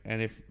 Like,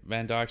 and if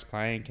Van Dijk's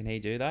playing, can he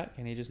do that?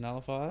 Can he just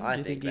nullify it? I Do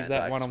you think he's Van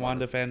that Dijk's one-on-one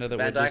defender that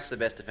Van would Dijk's just... the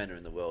best defender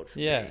in the world for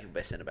Yeah. me.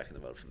 Best centre back in the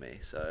world for me.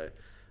 So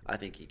I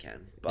think he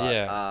can. But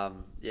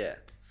Yeah.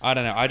 I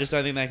don't know. I just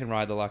don't think they can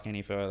ride the luck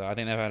any further. I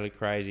think they've had a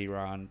crazy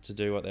run to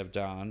do what they've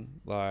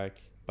done. But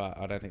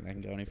I don't think they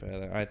can go any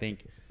further. I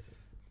think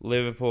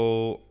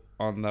Liverpool,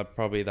 on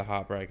probably the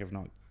heartbreak of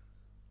not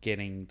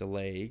getting the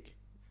league,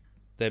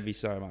 there'd be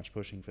so much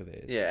pushing for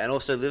this. Yeah, and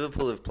also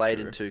Liverpool have played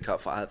in 2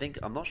 cup finals.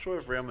 I'm not sure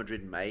if Real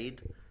Madrid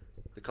made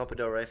the Copa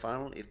del Rey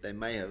final. If they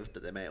may have,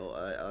 but they may.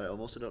 I'm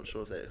also not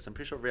sure if they. Cause I'm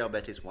pretty sure Real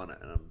Betis won it,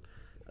 and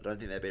I don't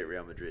think they beat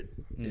Real Madrid.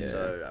 Yeah.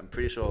 So I'm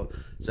pretty sure.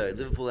 So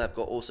Liverpool have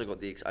also got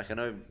the. I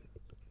know,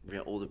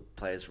 all the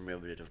players from Real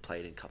Madrid have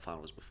played in cup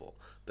finals before,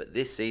 but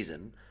this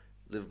season,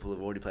 Liverpool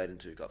have already played in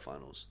 2 cup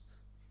finals.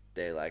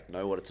 They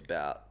know what it's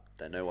about.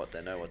 They know what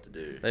to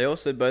do. They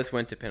also both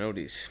went to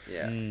penalties.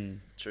 Yeah,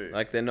 true.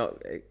 Like they're not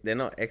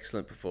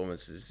excellent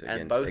performances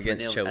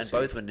against Chelsea. And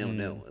both were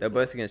 0-0. They're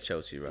both against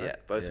Chelsea, right? Yeah,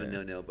 both were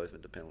 0-0. Both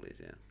went to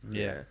penalties.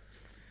 Yeah.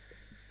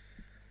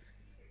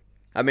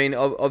 I mean,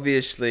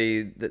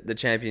 obviously, the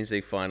Champions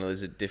League final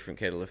is a different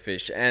kettle of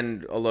fish,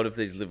 and a lot of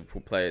these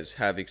Liverpool players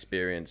have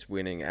experience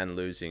winning and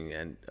losing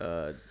and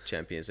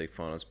Champions League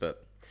finals,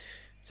 but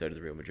so do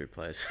the Real Madrid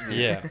players.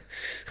 Yeah.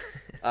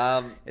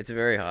 It's a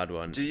very hard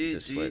one to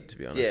split, to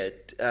be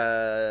honest.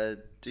 Yeah. Who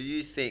do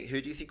you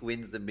think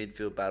wins the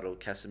midfield battle?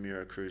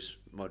 Casemiro, Kroos,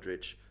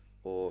 Modric,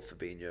 or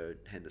Fabinho,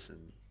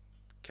 Henderson,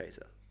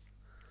 Keita?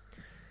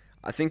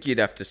 I think you'd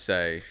have to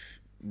say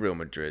Real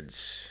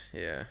Madrid's.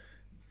 Yeah.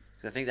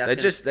 I think they're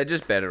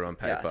just better on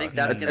paper. Yeah, I think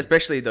that's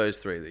especially those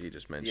three that you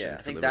just mentioned. Yeah,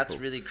 I think Liverpool. that's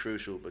really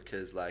crucial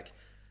because,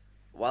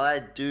 while I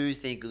do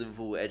think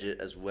Liverpool will edge it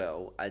as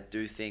well, I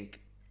do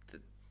think that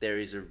there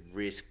is a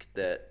risk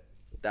that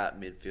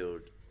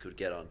midfield could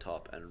get on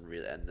top and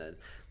then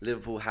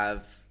Liverpool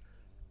have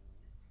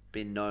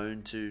been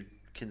known to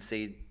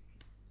concede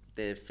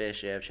their fair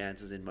share of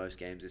chances in most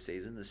games this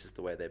season. That's just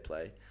the way they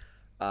play,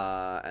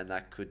 and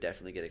that could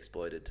definitely get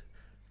exploited.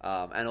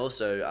 And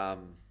also,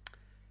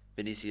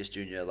 Vinicius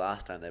Jr.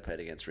 last time they played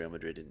against Real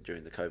Madrid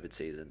during the COVID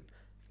season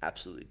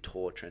absolutely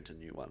tore Trent a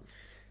new one.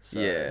 So,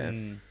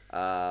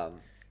 yeah,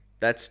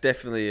 that's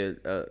definitely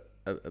a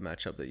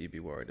matchup that you'd be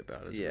worried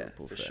about as a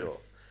Liverpool fan. Sure.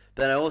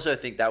 But I also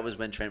think that was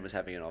when Trent was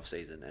having an off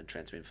season, and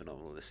Trent's been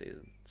phenomenal this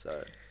season.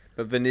 So,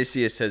 but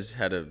Vinicius has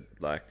had a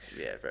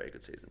very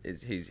good season.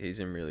 He's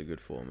in really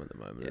good form at the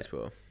moment as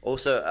well.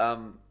 Also,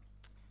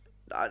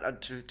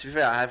 to be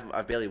fair,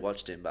 I've barely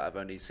watched him, but I've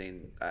only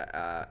seen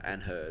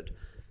and heard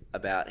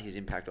about his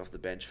impact off the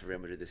bench for Real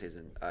Madrid this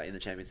season in the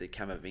Champions League.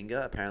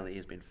 Camavinga apparently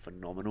has been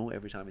phenomenal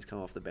every time he's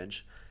come off the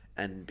bench,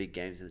 and big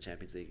games in the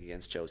Champions League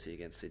against Chelsea,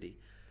 against City.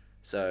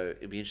 So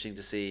it'd be interesting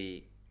to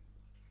see,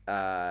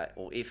 but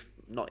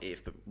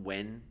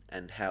when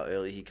and how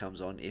early he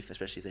comes on,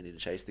 especially if they need to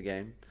chase the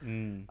game,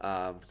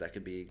 because that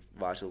could be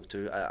vital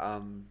too.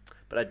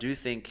 But I do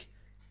think,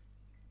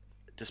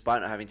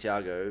 despite not having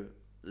Thiago,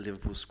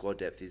 Liverpool's squad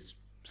depth is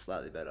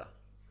slightly better.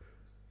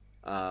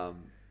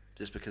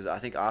 Just because I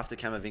think after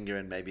Camavinga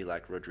and maybe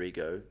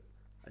Rodrigo,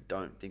 I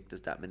don't think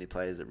there's that many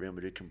players that Real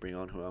Madrid can bring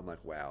on who I'm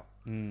wow.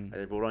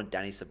 They brought on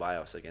Dani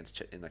Ceballos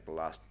in the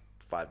last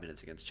 5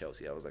 minutes against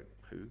Chelsea. I was like,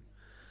 who?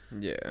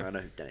 Yeah. I know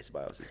who Dani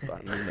Ceballos is,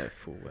 but you know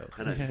full well.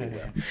 I know full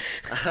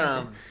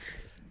well.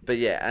 But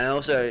yeah, and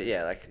also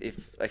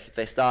if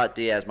they start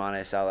Diaz,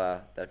 Mane,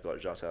 Salah, they've got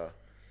Jota.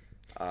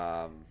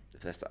 If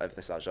if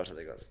they start Jota,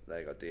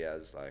 they got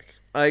Diaz. Like,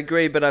 I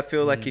agree, but I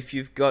feel like if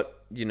you've got,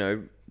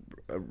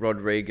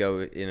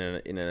 Rodrigo in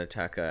an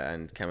attacker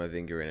and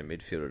Camavinga in a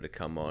midfielder to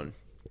come on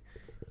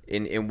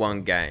in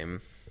one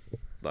game,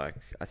 like,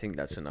 I think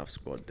that's enough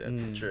squad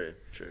depth. True.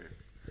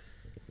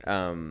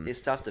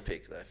 It's tough to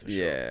pick though, for sure.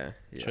 Yeah.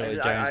 Surely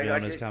James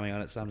Milner's coming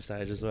on at some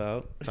stage as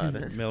well.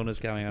 Pardon? Milner's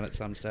coming on at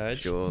some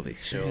stage. Surely.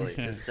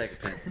 Just take a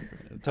pen.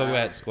 Talk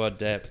about squad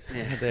depth.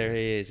 Yeah. There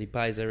he is. He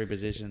plays every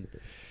position.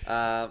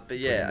 But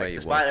yeah, where you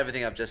despite want.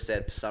 everything I've just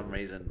said, for some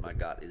reason my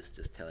gut is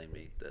just telling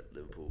me that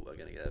Liverpool are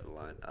going to get over the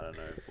line. I don't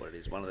know what it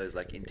is. One of those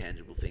like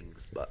intangible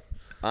things, but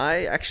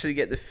I actually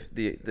get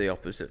the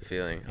opposite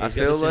feeling. He's got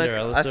the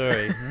Cinderella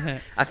story.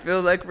 I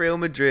feel like Real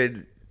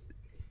Madrid.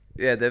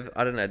 Yeah,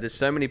 I don't know. There's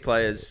so many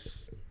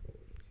players,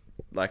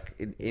 like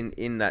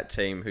in that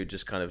team who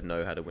just kind of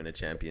know how to win a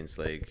Champions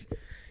League,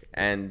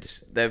 and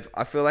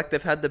I feel like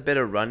they've had the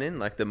better run in,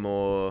 like the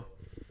more.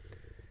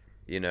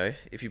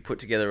 If you put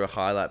together a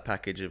highlight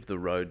package of the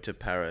road to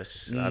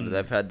Paris,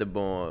 they've had the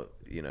more,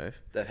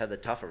 they've had the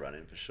tougher run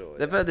in for sure.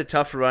 They've had the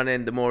tougher run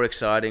in, the more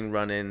exciting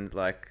run in.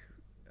 Like,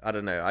 I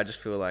don't know. I just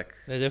feel like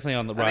they're definitely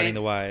on the riding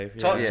the wave.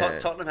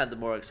 Tottenham had the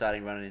more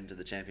exciting run into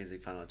the Champions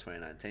League final in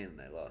 2019, and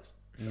they lost.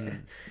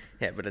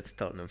 Yeah, but it's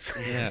Tottenham.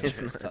 Yeah,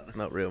 it's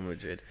not Real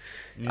Madrid.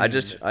 I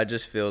just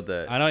feel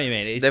that I know what you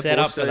mean. It's set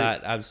up for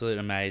that absolute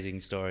amazing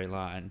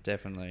storyline,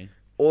 definitely.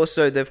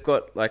 Also, they've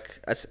got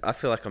I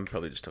feel like I'm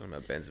probably just talking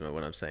about Benzema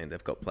when I'm saying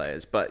they've got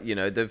players, but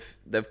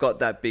they've got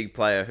that big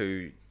player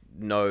who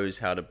knows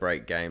how to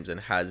break games and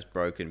has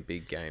broken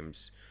big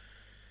games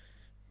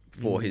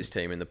for his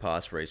team in the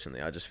past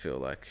recently. I just feel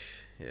like,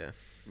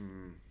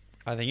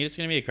 I think it's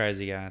going to be a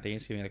crazy game. I think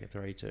it's going to be like a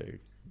 3-2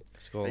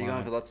 score. Are you line.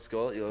 going for lots of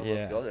score? You're going for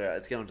lots of scores? All right,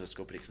 let's get on to the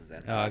score predictions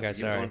then. Oh, okay,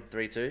 so you're sorry.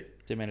 going 3-2?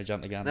 Didn't mean to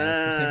jump the gun. No,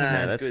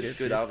 that's it's good. good. It's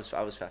good. I was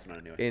faffing on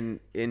anyway.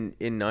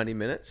 in 90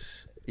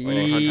 minutes or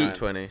Ye-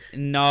 120.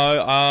 No,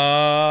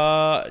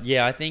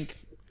 yeah, I think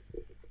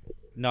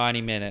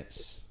 90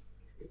 minutes.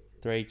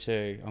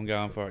 3-2. I'm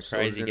going for a crazy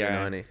Sorted in the game.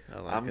 90. I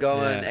like I'm it.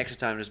 going Yeah. extra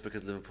time just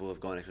because Liverpool have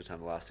gone extra time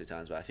the last two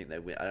times, but I think they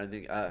win.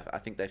 I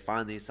think they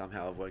finally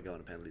somehow avoid going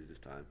to penalties this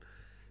time,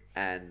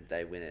 and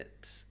they win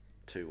it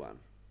 2-1.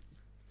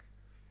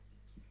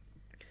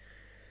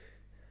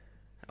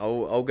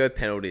 I'll go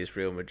penalties,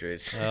 Real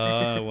Madrid.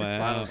 Oh, wow.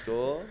 Final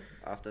score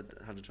after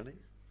 120?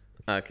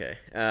 Okay.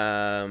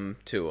 2-all.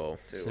 2-all.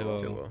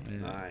 2-all. Yeah.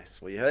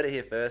 Nice. Well, you heard it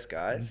here first,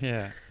 guys.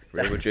 Yeah.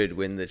 Real Madrid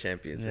win the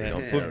Champions League Yeah.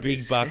 on Put penalties.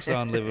 big bucks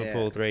on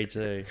Liverpool Yeah.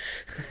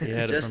 3-2. You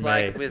heard it Just from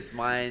like me. with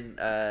mine,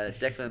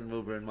 Declan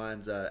Wilbur and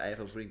mine's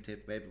AFL footing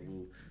tip, maybe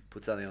we'll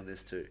put something on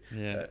this too.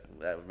 Yeah.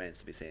 That remains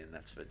to be seen.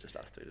 That's for just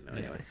us two to know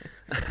anyway.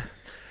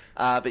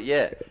 But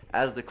yeah,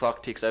 as the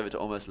clock ticks over to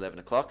almost 11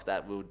 o'clock,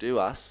 that will do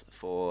us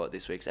for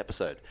this week's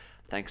episode.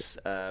 Thanks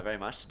very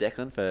much to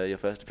Declan for your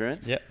first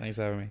appearance. Yep, thanks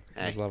for having me.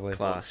 It was lovely.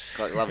 Class.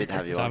 Lovely to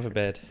have you Time on. for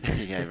bed.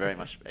 Yeah, very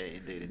much.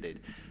 Indeed.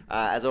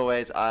 As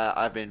always,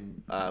 I've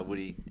been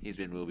Woody. He's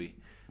been Wilby.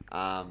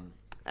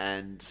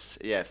 And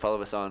yeah,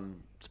 follow us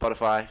on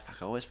Spotify. Fuck,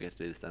 I always forget to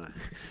do this, don't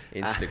I?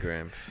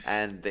 Instagram.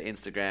 And the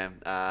Instagram.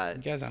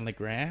 You guys on the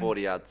gram?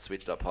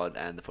 40yardswitch.pod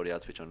and the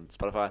 40yard switch on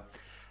Spotify.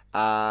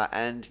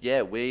 And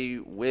yeah, we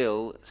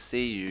will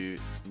see you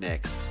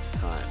next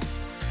time.